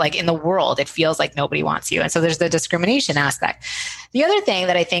nobody, but like in the world, it feels like nobody wants you. And so there's the discrimination aspect. The other thing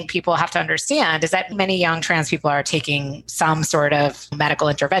that I think people have to understand is that many young trans people are taking some sort of medical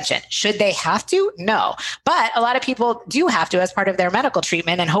intervention. Should they have to? No. But a lot of people do have to as part of their medical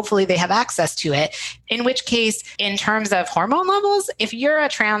treatment, and hopefully they have access to it. In which case, in terms of hormone levels, if you're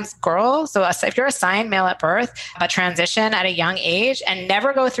a trans girl, so if you're assigned male at birth, but transition at a young age and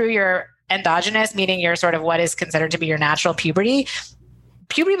never go through your endogenous, meaning your sort of what is considered to be your natural puberty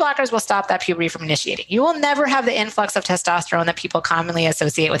blockers will stop that puberty from initiating. You will never have the influx of testosterone that people commonly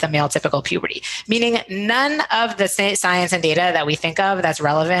associate with a male typical puberty, meaning none of the science and data that we think of that's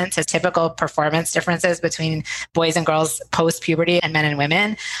relevant to typical performance differences between boys and girls post-puberty and men and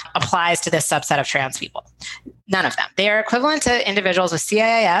women applies to this subset of trans people. None of them. They are equivalent to individuals with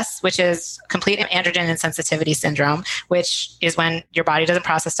CIAS, which is complete androgen insensitivity syndrome, which is when your body doesn't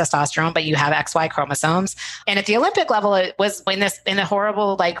process testosterone, but you have XY chromosomes. And at the Olympic level, it was in the horrible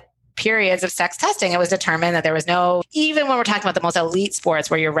periods of sex testing, it was determined that there was no, even when we're talking about the most elite sports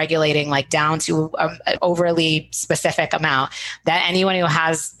where you're regulating like down to an overly specific amount, that anyone who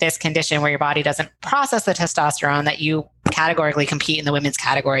has this condition where your body doesn't process the testosterone, that you categorically compete in the women's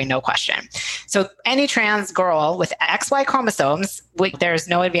category, no question. So any trans girl with XY chromosomes, there's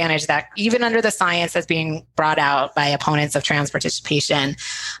no advantage that even under the science that's being brought out by opponents of trans participation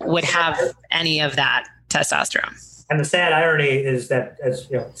would have any of that testosterone. And the sad irony is that as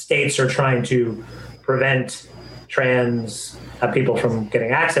states are trying to prevent trans people from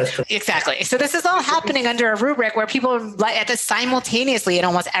getting access to. Exactly. So this is all happening under a rubric where people at this simultaneously in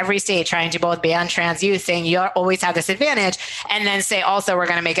almost every state trying to both ban trans youth, saying you always have this advantage, and then say also we're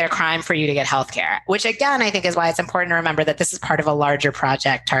going to make it a crime for you to get healthcare, which again, I think is why it's important to remember that this is part of a larger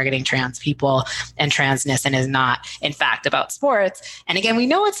project targeting trans people and transness and is not in fact about sports. And again, we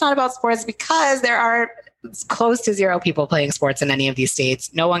know it's not about sports because there are close to zero people playing sports in any of these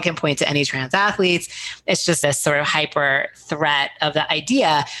states. No one can point to any trans athletes. It's just this sort of hyper threat of the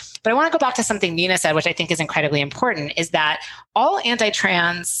idea. But I want to go back to something Nina said, which I think is incredibly important, is that all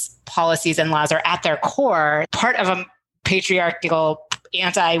anti-trans policies and laws are at their core part of a patriarchal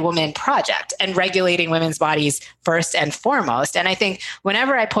anti-woman project and regulating women's bodies first and foremost. And I think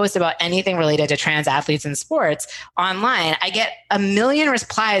whenever I post about anything related to trans athletes in sports online, I get a million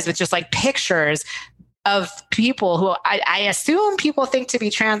replies with just like pictures of people who I assume people think to be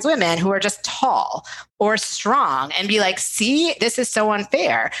trans women who are just tall or strong and be like, see, this is so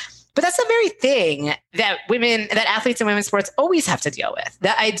unfair. But that's the very thing that athletes in women's sports always have to deal with.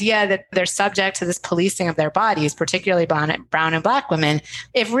 The idea that they're subject to this policing of their bodies, particularly brown and Black women.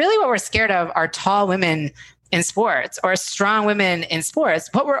 If really what we're scared of are tall women in sports or strong women in sports,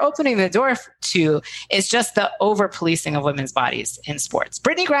 what we're opening the door to is just the over policing of women's bodies in sports.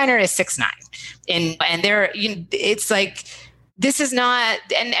 Brittany Griner is 6'9", and it's like, this is not,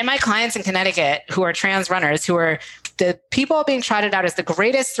 and my clients in Connecticut who are trans runners, who are the people being trotted out as the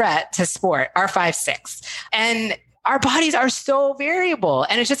greatest threat to sport, are 5'6". And our bodies are so variable.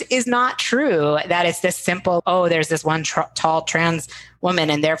 And it just is not true that it's this simple, oh, there's this one tall trans woman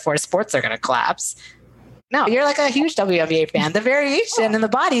and therefore sports are going to collapse. No, you're like a huge WNBA fan. The variation in the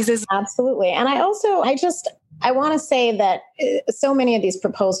bodies is absolutely. And I want to say that so many of these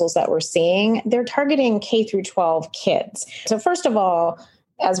proposals that we're seeing, they're targeting K through 12 kids. So first of all,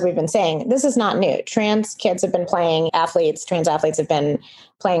 as we've been saying, this is not new. Trans kids have been trans athletes have been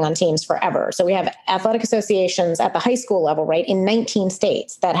playing on teams forever. So we have athletic associations at the high school level, right, in 19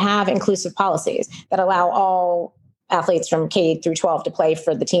 states that have inclusive policies that allow all athletes from K through 12 to play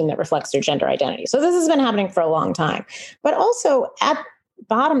for the team that reflects their gender identity. So this has been happening for a long time. But also at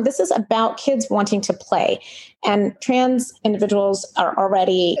bottom, this is about kids wanting to play. And trans individuals are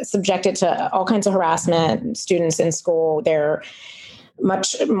already subjected to all kinds of harassment. Students in school, they're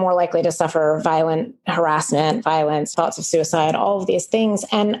much more likely to suffer violent harassment, violence, thoughts of suicide, all of these things.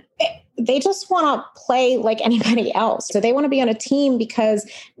 And they just want to play like anybody else. So they want to be on a team because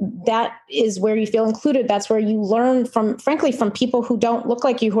that is where you feel included. That's where you learn from people who don't look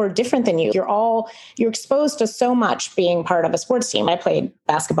like you, who are different than you. You're exposed to so much being part of a sports team. I played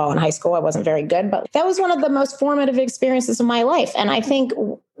basketball in high school. I wasn't very good, but that was one of the most formative experiences of my life. And I think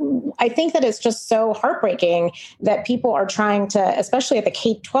that it's just so heartbreaking that people are trying to, especially at the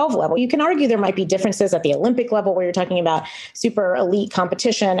K-12 level, you can argue there might be differences at the Olympic level where you're talking about super elite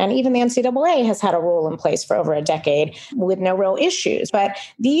competition. And even the NCAA has had a rule in place for over a decade with no real issues. But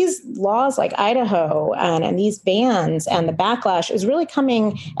these laws like Idaho and these bans and the backlash is really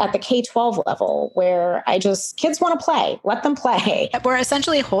coming at the K-12 level where kids want to play, let them play. We're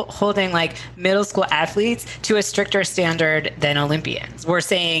essentially holding like middle school athletes to a stricter standard than Olympians. We're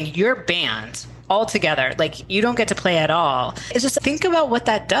saying you're banned altogether. Like you don't get to play at all. It's just think about what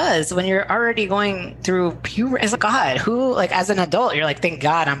that does when you're already going through puberty. It's like, God, who, like as an adult, you're like, thank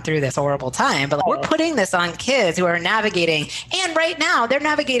God I'm through this horrible time. But like, we're putting this on kids who are navigating. And right now they're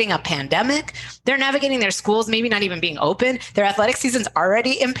navigating a pandemic. They're navigating their schools, maybe not even being open. Their athletic season's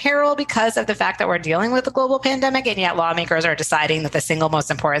already in peril because of the fact that we're dealing with a global pandemic. And yet lawmakers are deciding that the single most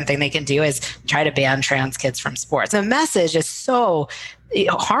important thing they can do is try to ban trans kids from sports. The message is so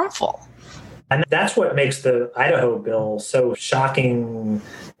harmful. And that's what makes the Idaho bill so shocking,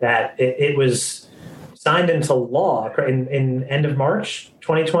 that it was signed into law in end of March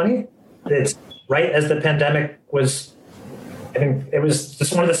 2020. It's right as the pandemic was, I think it was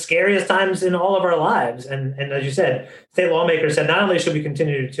just one of the scariest times in all of our lives. And as you said, state lawmakers said, not only should we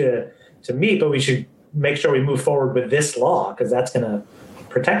continue to meet, but we should make sure we move forward with this law because that's going to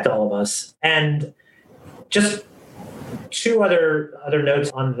protect all of us. And just two other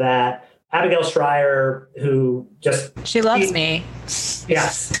notes on that. Abigail Shrier, who she loves me.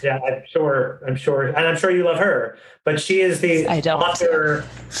 Yes, yeah, I'm sure, and I'm sure you love her. But she is the author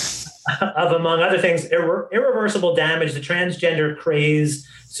of, among other things, Irreversible Damage: The Transgender Craze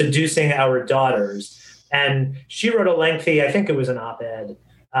Seducing Our Daughters. And she wrote a lengthy, I think it was an op-ed,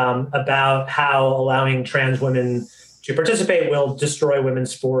 about how allowing trans women to participate will destroy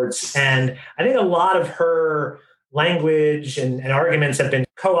women's sports. And I think a lot of her language and arguments have been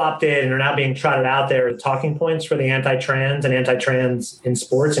co-opted and are now being trotted out there as talking points for the anti-trans and anti-trans in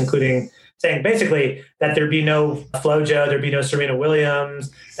sports, including saying basically that there'd be no FloJo, there'd be no Serena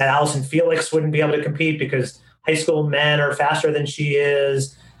Williams, that Allison Felix wouldn't be able to compete because high school men are faster than she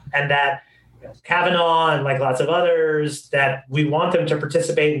is, and that Kavanaugh and like lots of others, that we want them to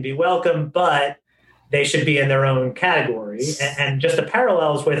participate and be welcome, but they should be in their own category. And just the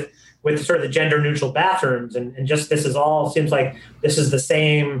parallels with sort of the gender neutral bathrooms and just this is all seems like this is the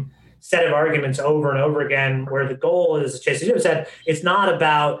same set of arguments over and over again, where the goal is, as Chase said, it's not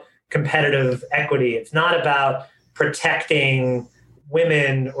about competitive equity. It's not about protecting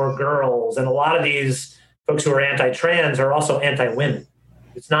women or girls. And a lot of these folks who are anti-trans are also anti-women.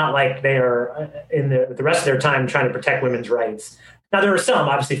 It's not like they are in the rest of their time trying to protect women's rights. Now, there are some,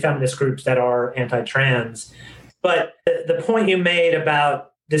 obviously, feminist groups that are anti-trans. But the point you made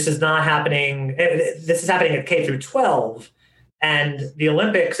about this is happening at K through 12, and the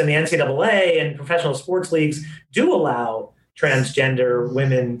Olympics and the NCAA and professional sports leagues do allow transgender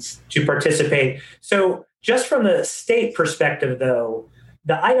women to participate. So just from the state perspective, though,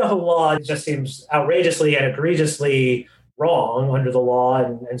 the Idaho law just seems outrageously and egregiously wrong under the law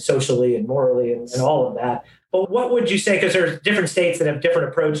and socially and morally and all of that. But what would you say, because there's different states that have different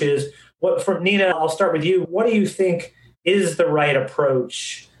approaches, from Nina, I'll start with you. What do you think is the right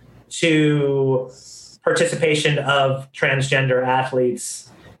approach to participation of transgender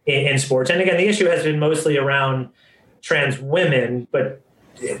athletes in sports? And again, the issue has been mostly around trans women, but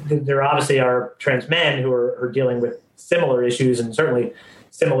there obviously are trans men who are dealing with similar issues and certainly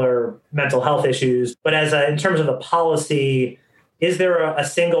similar mental health issues. But in terms of the policy, is there a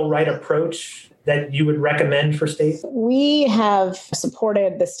single right approach that you would recommend for states? We have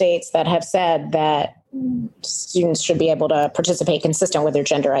supported the states that have said that students should be able to participate consistent with their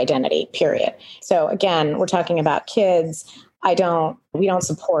gender identity, period. So again, we're talking about kids. We don't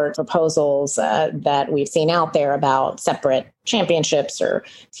support proposals that we've seen out there about separate championships or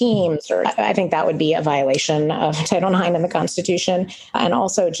teams, or I think that would be a violation of Title IX in the Constitution. And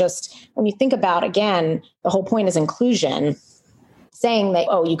also just when you think about, again, the whole point is inclusion. Saying that,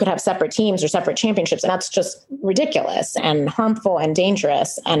 you could have separate teams or separate championships, and that's just ridiculous and harmful and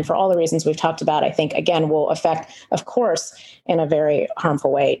dangerous. And for all the reasons we've talked about, I think, again, will affect, of course, in a very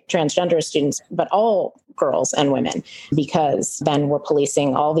harmful way, transgender students, but all girls and women, because then we're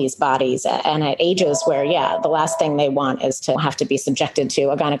policing all these bodies and at ages where, the last thing they want is to have to be subjected to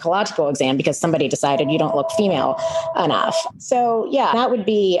a gynecological exam because somebody decided you don't look female enough. So, that would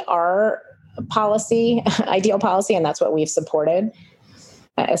be our policy, ideal policy, and that's what we've supported,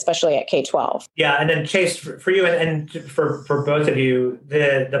 especially at K-12. Yeah, and then Chase, for you and for both of you,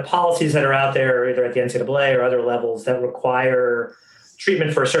 the policies that are out there, either at the NCAA or other levels, that require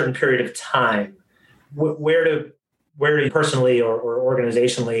treatment for a certain period of time, where do you personally or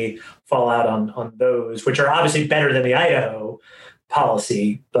organizationally fall out on those, which are obviously better than the Idaho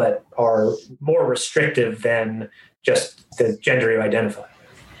policy, but are more restrictive than just the gender you identify?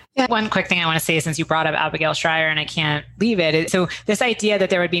 Yeah. One quick thing I want to say, since you brought up Abigail Shrier, and I can't leave it. So this idea that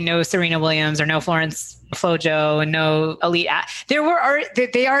there would be no Serena Williams or no Florence FloJo and no elite, they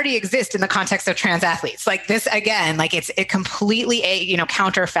already exist in the context of trans athletes. Like this, again, like it's a completely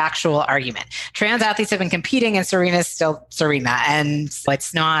counterfactual argument. Trans athletes have been competing, and Serena's still Serena, and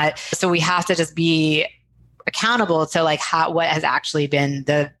it's not. So we have to just be accountable to what has actually been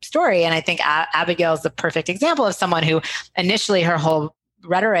the story. And I think Abigail is the perfect example of someone who initially her whole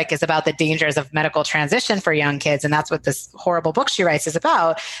rhetoric is about the dangers of medical transition for young kids. And that's what this horrible book she writes is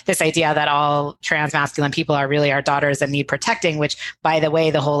about, this idea that all trans masculine people are really our daughters that need protecting, which, by the way,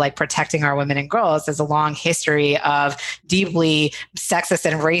 the whole protecting our women and girls is a long history of deeply sexist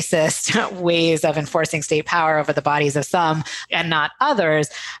and racist ways of enforcing state power over the bodies of some and not others.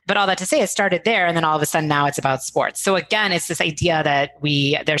 But all that to say, it started there. And then all of a sudden now it's about sports. So again, it's this idea that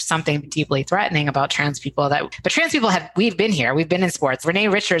there's something deeply threatening about trans people but trans people we've been here, we've been in sports. Renee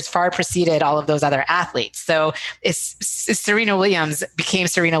Richards far preceded all of those other athletes. So Serena Williams became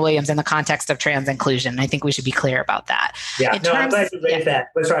Serena Williams in the context of trans inclusion. I think we should be clear about that. Yeah, I'm glad you raised that.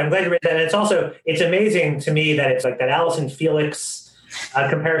 I'm glad you raised that. And it's amazing to me that it's like that Allison Felix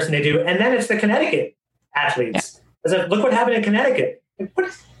comparison they do. And then it's the Connecticut athletes. Yeah. Look what happened in Connecticut.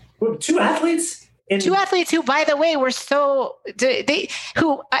 Two athletes Two athletes who, by the way, were two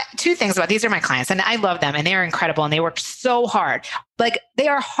things about these are my clients and I love them and they are incredible and they worked so hard. Like they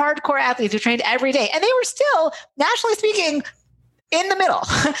are hardcore athletes who trained every day and they were still, nationally speaking, in the middle.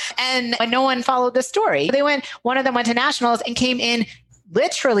 And no one followed the story. One of them went to nationals and came in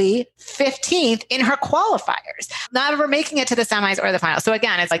literally 15th in her qualifiers, not ever making it to the semis or the finals. So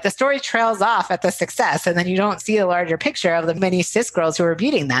again, it's like the story trails off at the success and then you don't see the larger picture of the many cis girls who are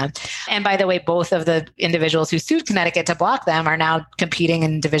beating them. And by the way, both of the individuals who sued Connecticut to block them are now competing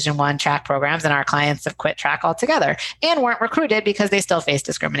in Division I track programs, and our clients have quit track altogether and weren't recruited because they still face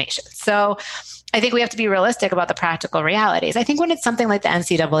discrimination. So I think we have to be realistic about the practical realities. I think when it's something like the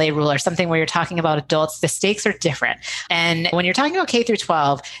NCAA rule or something where you're talking about adults, the stakes are different. And when you're talking about K through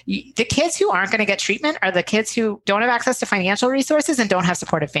 12, the kids who aren't going to get treatment are the kids who don't have access to financial resources and don't have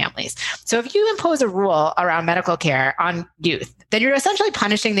supportive families. So if you impose a rule around medical care on youth, then you're essentially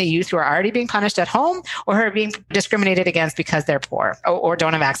punishing the youth who are already being punished at home or who are being discriminated against because they're poor or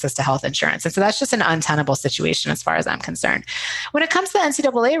don't have access to health insurance. And so that's just an untenable situation as far as I'm concerned. When it comes to the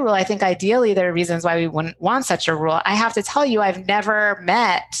NCAA rule, I think ideally there are reasons why we wouldn't want such a rule. I have to tell you, I've never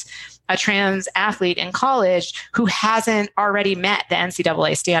met a trans athlete in college who hasn't already met the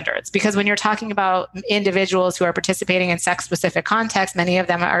NCAA standards. Because when you're talking about individuals who are participating in sex-specific contexts, many of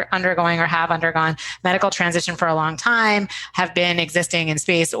them are undergoing or have undergone medical transition for a long time, have been existing in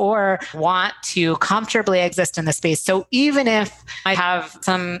space or want to comfortably exist in the space. So even if I have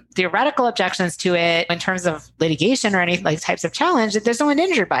some theoretical objections to it in terms of litigation or any like types of challenge, there's no one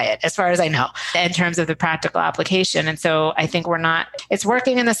injured by it, as far as I know, in terms of the practical application. And so I think it's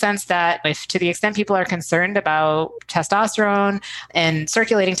working in the sense that if to the extent people are concerned about testosterone and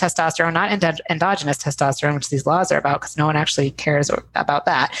circulating testosterone, not endogenous testosterone, which these laws are about, because no one actually cares about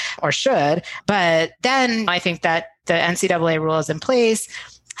that or should. But then I think that the NCAA rule is in place,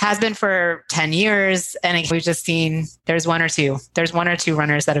 has been for 10 years. And we've just seen there's one or two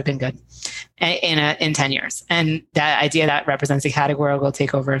runners that have been good in 10 years. And that idea that represents a categorical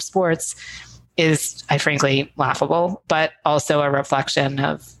takeover of sports is, I frankly, laughable, but also a reflection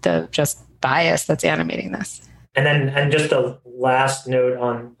of the just bias that's animating this. And just a last note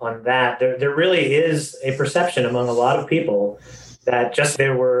on that, there really is a perception among a lot of people that just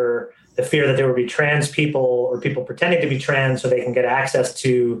there were the fear that there would be trans people or people pretending to be trans so they can get access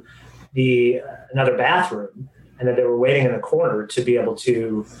to another bathroom, and that they were waiting in the corner to be able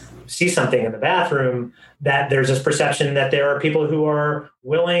to see something in the bathroom, that there's this perception that there are people who are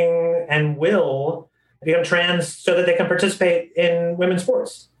willing and will become trans so that they can participate in women's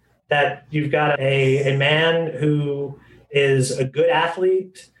sports. That you've got a man who is a good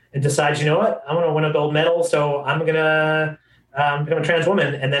athlete and decides, you know what, I want to win a gold medal, so I'm going to become a trans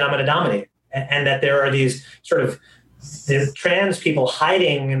woman and then I'm going to dominate. And that there are these sort of trans people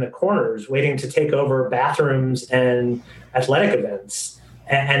hiding in the corners, waiting to take over bathrooms and athletic events.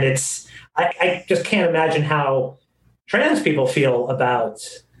 And I just can't imagine how trans people feel about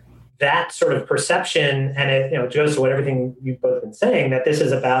that sort of perception. And it goes to what everything you've both been saying, that this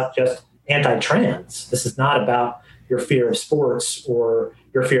is about just anti-trans. This is not about your fear of sports or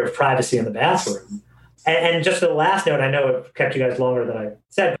your fear of privacy in the bathroom. And just the last note, I know I've kept you guys longer than I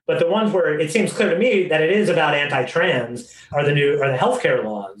said, but the ones where it seems clear to me that it is about anti-trans are the healthcare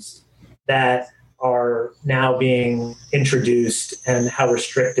laws that are now being introduced and how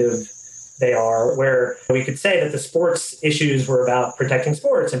restrictive they are, where we could say that the sports issues were about protecting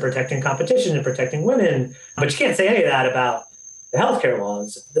sports and protecting competition and protecting women, but you can't say any of that about the healthcare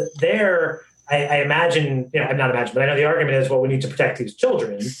laws. There, I imagine, I'm not imagine, but I know the argument is, well, we need to protect these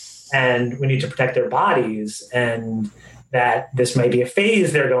children and we need to protect their bodies, and that this might be a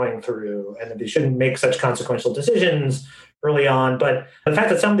phase they're going through and that they shouldn't make such consequential decisions early on. But the fact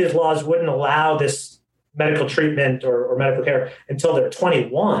that some of these laws wouldn't allow this medical treatment or medical care until they're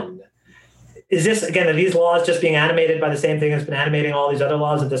 21, is this, again, are these laws just being animated by the same thing that's been animating all these other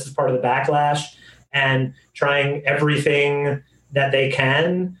laws, that this is part of the backlash and trying everything that they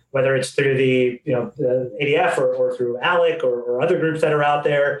can, whether it's through the ADF or through ALEC or other groups that are out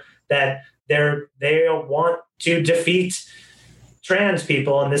there, that they want to defeat trans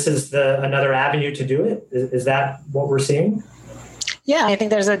people, and this is another avenue to do it? Is that what we're seeing? Yeah, I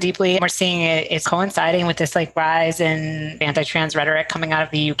think we're seeing it's coinciding with this rise in anti-trans rhetoric coming out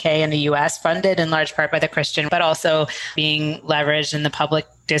of the UK and the US, funded in large part by the Christian, but also being leveraged in the public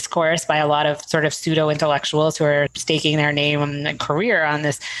discourse by a lot of sort of pseudo-intellectuals who are staking their name and career on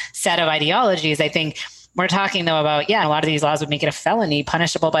this set of ideologies. I think We're talking, though, about, a lot of these laws would make it a felony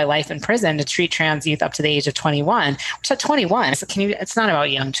punishable by life in prison to treat trans youth up to the age of 21, which at 21, so it's not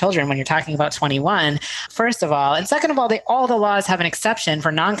about young children when you're talking about 21, first of all. And second of all, all the laws have an exception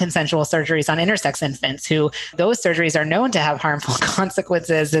for non-consensual surgeries on intersex infants, who those surgeries are known to have harmful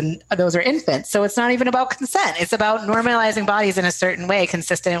consequences, and those are infants. So it's not even about consent. It's about normalizing bodies in a certain way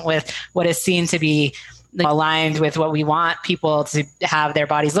consistent with what is seen to be aligned with what we want people to have their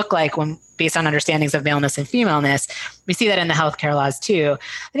bodies look like when based on understandings of maleness and femaleness. We see that in the healthcare laws too.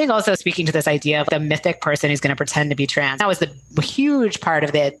 I think also speaking to this idea of the mythic person who's going to pretend to be trans. That was the huge part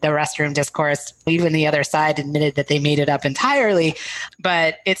of the restroom discourse. Even the other side admitted that they made it up entirely.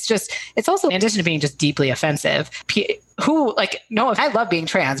 But it's also, in addition to being just deeply offensive, I love being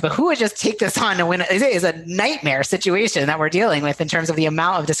trans, but who would just take this on to win? It is a nightmare situation that we're dealing with in terms of the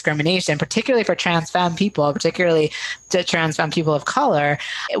amount of discrimination, particularly for trans femme people, particularly to trans femme people of color,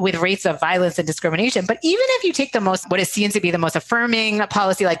 with rates of violence and discrimination. But even if you take what is seen to be the most affirming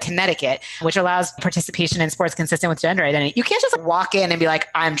policy like Connecticut, which allows participation in sports consistent with gender identity, you can't just walk in and be like,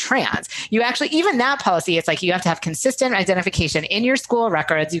 I'm trans. You actually, even that policy, it's like you have to have consistent identification in your school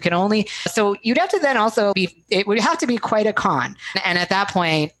records. So you'd have to then also it would have to be quite a con. And at that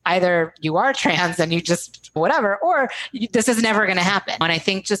point, either you are trans and you just whatever, or this is never going to happen. And I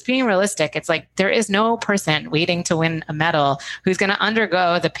think just being realistic, it's like there is no person waiting to win a medal who's going to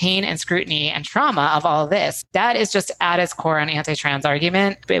undergo the pain and scrutiny and trauma of all this. That is just at its core an anti-trans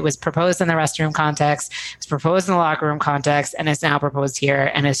argument. It was proposed in the restroom context, it was proposed in the locker room context, and it's now proposed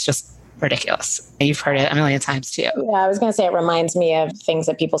here. And it's just ridiculous. You've heard it a million times too. Yeah, I was going to say it reminds me of things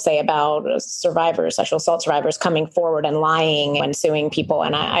that people say about survivors, sexual assault survivors coming forward and lying and suing people.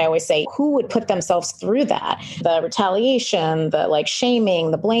 And I always say, who would put themselves through that? The retaliation, the shaming,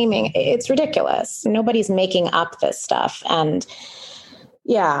 the blaming, it's ridiculous. Nobody's making up this stuff. And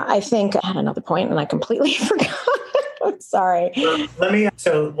yeah, I think I had another point and I completely forgot. I'm sorry.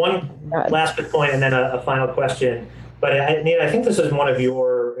 So one last point and then a final question. But Nina, I think this is in one of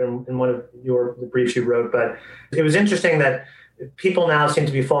the briefs you wrote, but it was interesting that people now seem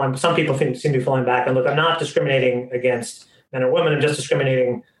to be some people seem to be falling back and look, I'm not discriminating against men or women. I'm just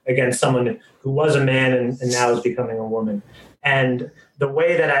discriminating against someone who was a man and now is becoming a woman. And the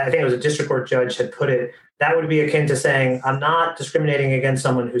way that I think it was a district court judge had put it, that would be akin to saying, I'm not discriminating against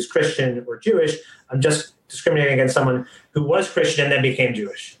someone who's Christian or Jewish. I'm just discriminating against someone who was Christian and then became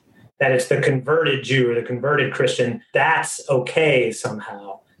Jewish. That it's the converted Jew or the converted Christian, that's okay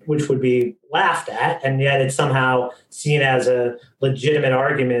somehow, which would be laughed at. And yet it's somehow seen as a legitimate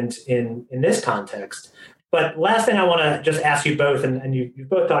argument in this context. But last thing I want to just ask you both, and you've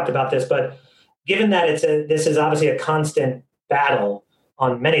both talked about this, but given that this is obviously a constant battle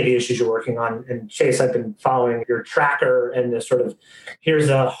on many of the issues you're working on. And Chase, I've been following your tracker and this sort of, here's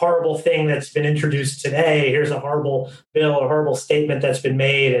a horrible thing that's been introduced today. Here's a horrible bill, a horrible statement that's been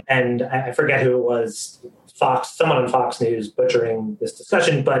made. And I forget who it was, someone on Fox News butchering this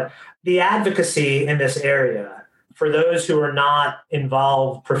discussion. But the advocacy in this area for those who are not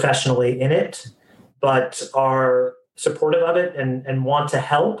involved professionally in it, but are supportive of it and want to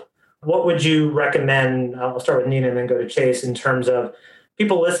help, what would you recommend? I'll start with Nina and then go to Chase in terms of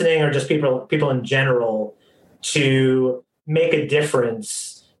people listening or just people in general to make a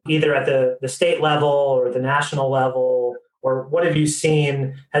difference either at the state level or the national level, or what have you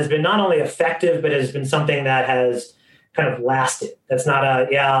seen has been not only effective, but has been something that has kind of lasted. That's not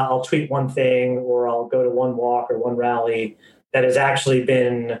I'll tweet one thing or I'll go to one walk or one rally, that has actually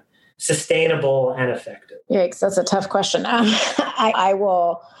been sustainable and effective. Yikes, that's a tough question. I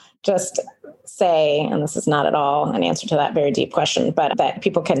will just say, and this is not at all an answer to that very deep question, but that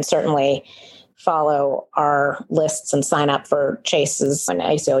people can certainly follow our lists and sign up for Chase's and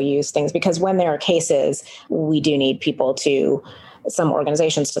ACLU's things, because when there are cases, we do need some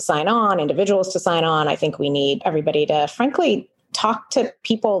organizations to sign on, individuals to sign on. I think we need everybody to, frankly, talk to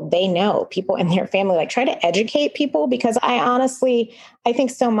people they know, people in their family, try to educate people, because I think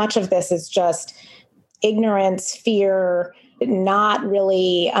so much of this is just ignorance, fear, not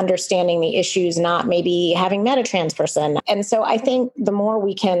really understanding the issues, not maybe having met a trans person. And so I think the more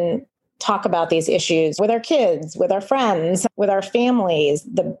we can talk about these issues with our kids, with our friends, with our families,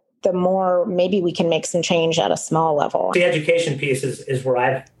 the more maybe we can make some change at a small level. The education piece is where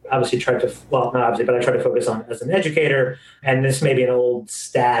I've obviously tried to, well, not obviously, but I try to focus on as an educator. And this may be an old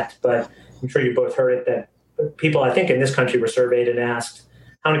stat, but I'm sure you both heard it, that people, I think in this country, were surveyed and asked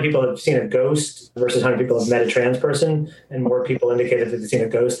how many people have seen a ghost versus how many people have met a trans person. And more people indicated that they've seen a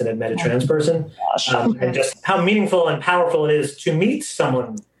ghost than had met a trans person. And just how meaningful and powerful it is to meet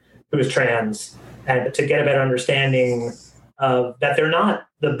someone who is trans and to get a better understanding of that they're not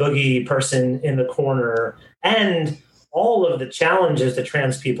the boogie person in the corner, and all of the challenges that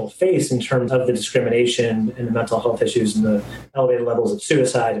trans people face in terms of the discrimination and the mental health issues and the elevated levels of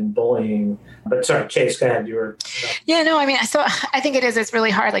suicide and bullying. But sorry, Chase, go ahead. You were. Yeah, no, I mean, so I think it's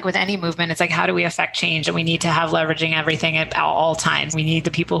really hard. Like with any movement, it's like, how do we affect change? And we need to have leveraging everything at all times. We need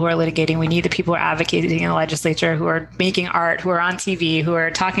the people who are litigating. We need the people who are advocating in the legislature, who are making art, who are on TV, who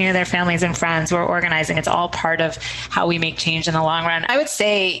are talking to their families and friends, who are organizing. It's all part of how we make change in the long run. I would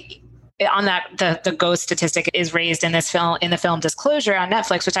say, on that, the ghost statistic is raised in the film Disclosure on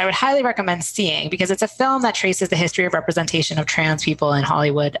Netflix, which I would highly recommend seeing, because it's a film that traces the history of representation of trans people in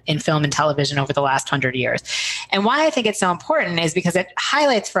Hollywood, in film and television over the last 100 years. And why I think it's so important is because it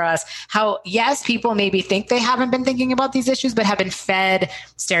highlights for us how, yes, people maybe think they haven't been thinking about these issues, but have been fed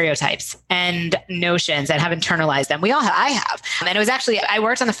stereotypes and notions and have internalized them. We all have, I have. And it was actually, I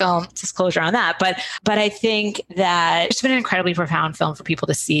worked on the film Disclosure on that, but I think that it's been an incredibly profound film for people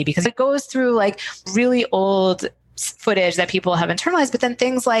to see, because it goes through like really old footage that people have internalized, but then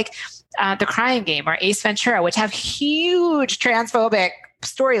things like The Crying Game or Ace Ventura, which have huge transphobic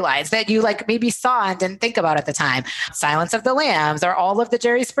storylines that you like maybe saw and didn't think about at the time. Silence of the Lambs, or all of the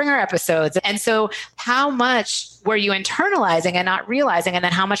Jerry Springer episodes. And so how much were you internalizing and not realizing? And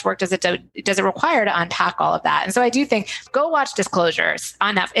then how much work does it require to unpack all of that? And so I do think, go watch Disclosures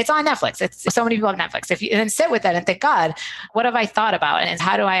on Netflix. It's on Netflix. It's so many people have Netflix. If you then sit with it and think, God, what have I thought about? And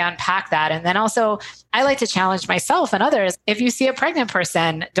how do I unpack that? And then also, I like to challenge myself and others. If you see a pregnant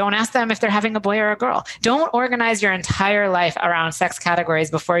person, don't ask them if they're having a boy or a girl. Don't organize your entire life around sex categories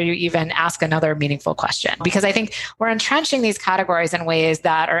before you even ask another meaningful question. Because I think we're entrenching these categories in ways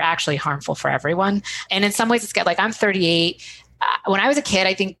that are actually harmful for everyone. And in some ways, it's like, I'm 38. When I was a kid,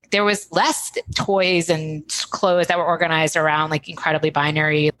 I think there was less toys and clothes that were organized around like incredibly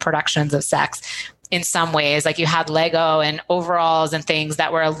binary productions of sex. In some ways, like you had Lego and overalls and things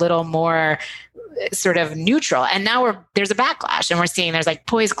that were a little more sort of neutral. And now there's a backlash, and we're seeing there's like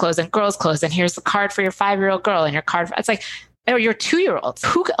boys' clothes and girls' clothes, and here's the card for your 5-year-old girl and your card. It's like, or your 2-year-old.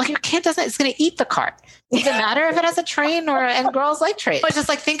 Like your kid it's going to eat the cart. Does it matter if it has a train and girls like trains? But just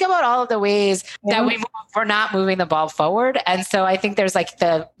like think about all of the ways that we're not moving the ball forward. And so I think there's like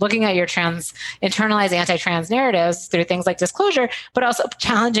looking at your internalized anti-trans narratives through things like Disclosure, but also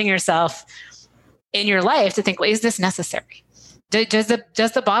challenging yourself in your life to think, well, is this necessary? Does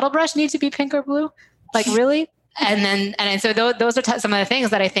the bottle brush need to be pink or blue? Like really? And so those are some of the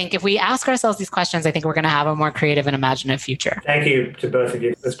things that I think if we ask ourselves these questions, I think we're going to have a more creative and imaginative future. Thank you to both of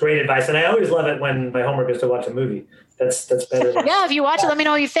you. That's great advice. And I always love it when my homework is to watch a movie. That's better. Yeah, if you watch it, let me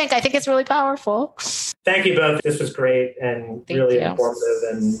know what you think. I think it's really powerful. Thank you both. This was great and really informative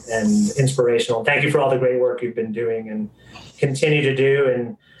and inspirational. Thank you for all the great work you've been doing and continue to do.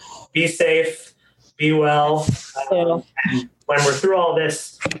 And be safe, be well. And when we're through all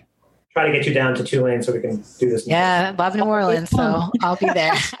this, try to get you down to Tulane so we can do this. Yeah, love New Orleans, so I'll be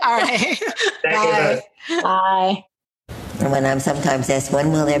there. All right. Thank you. Bye. And when I'm sometimes asked,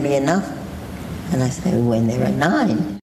 when will there be enough? And I say, when there are 9.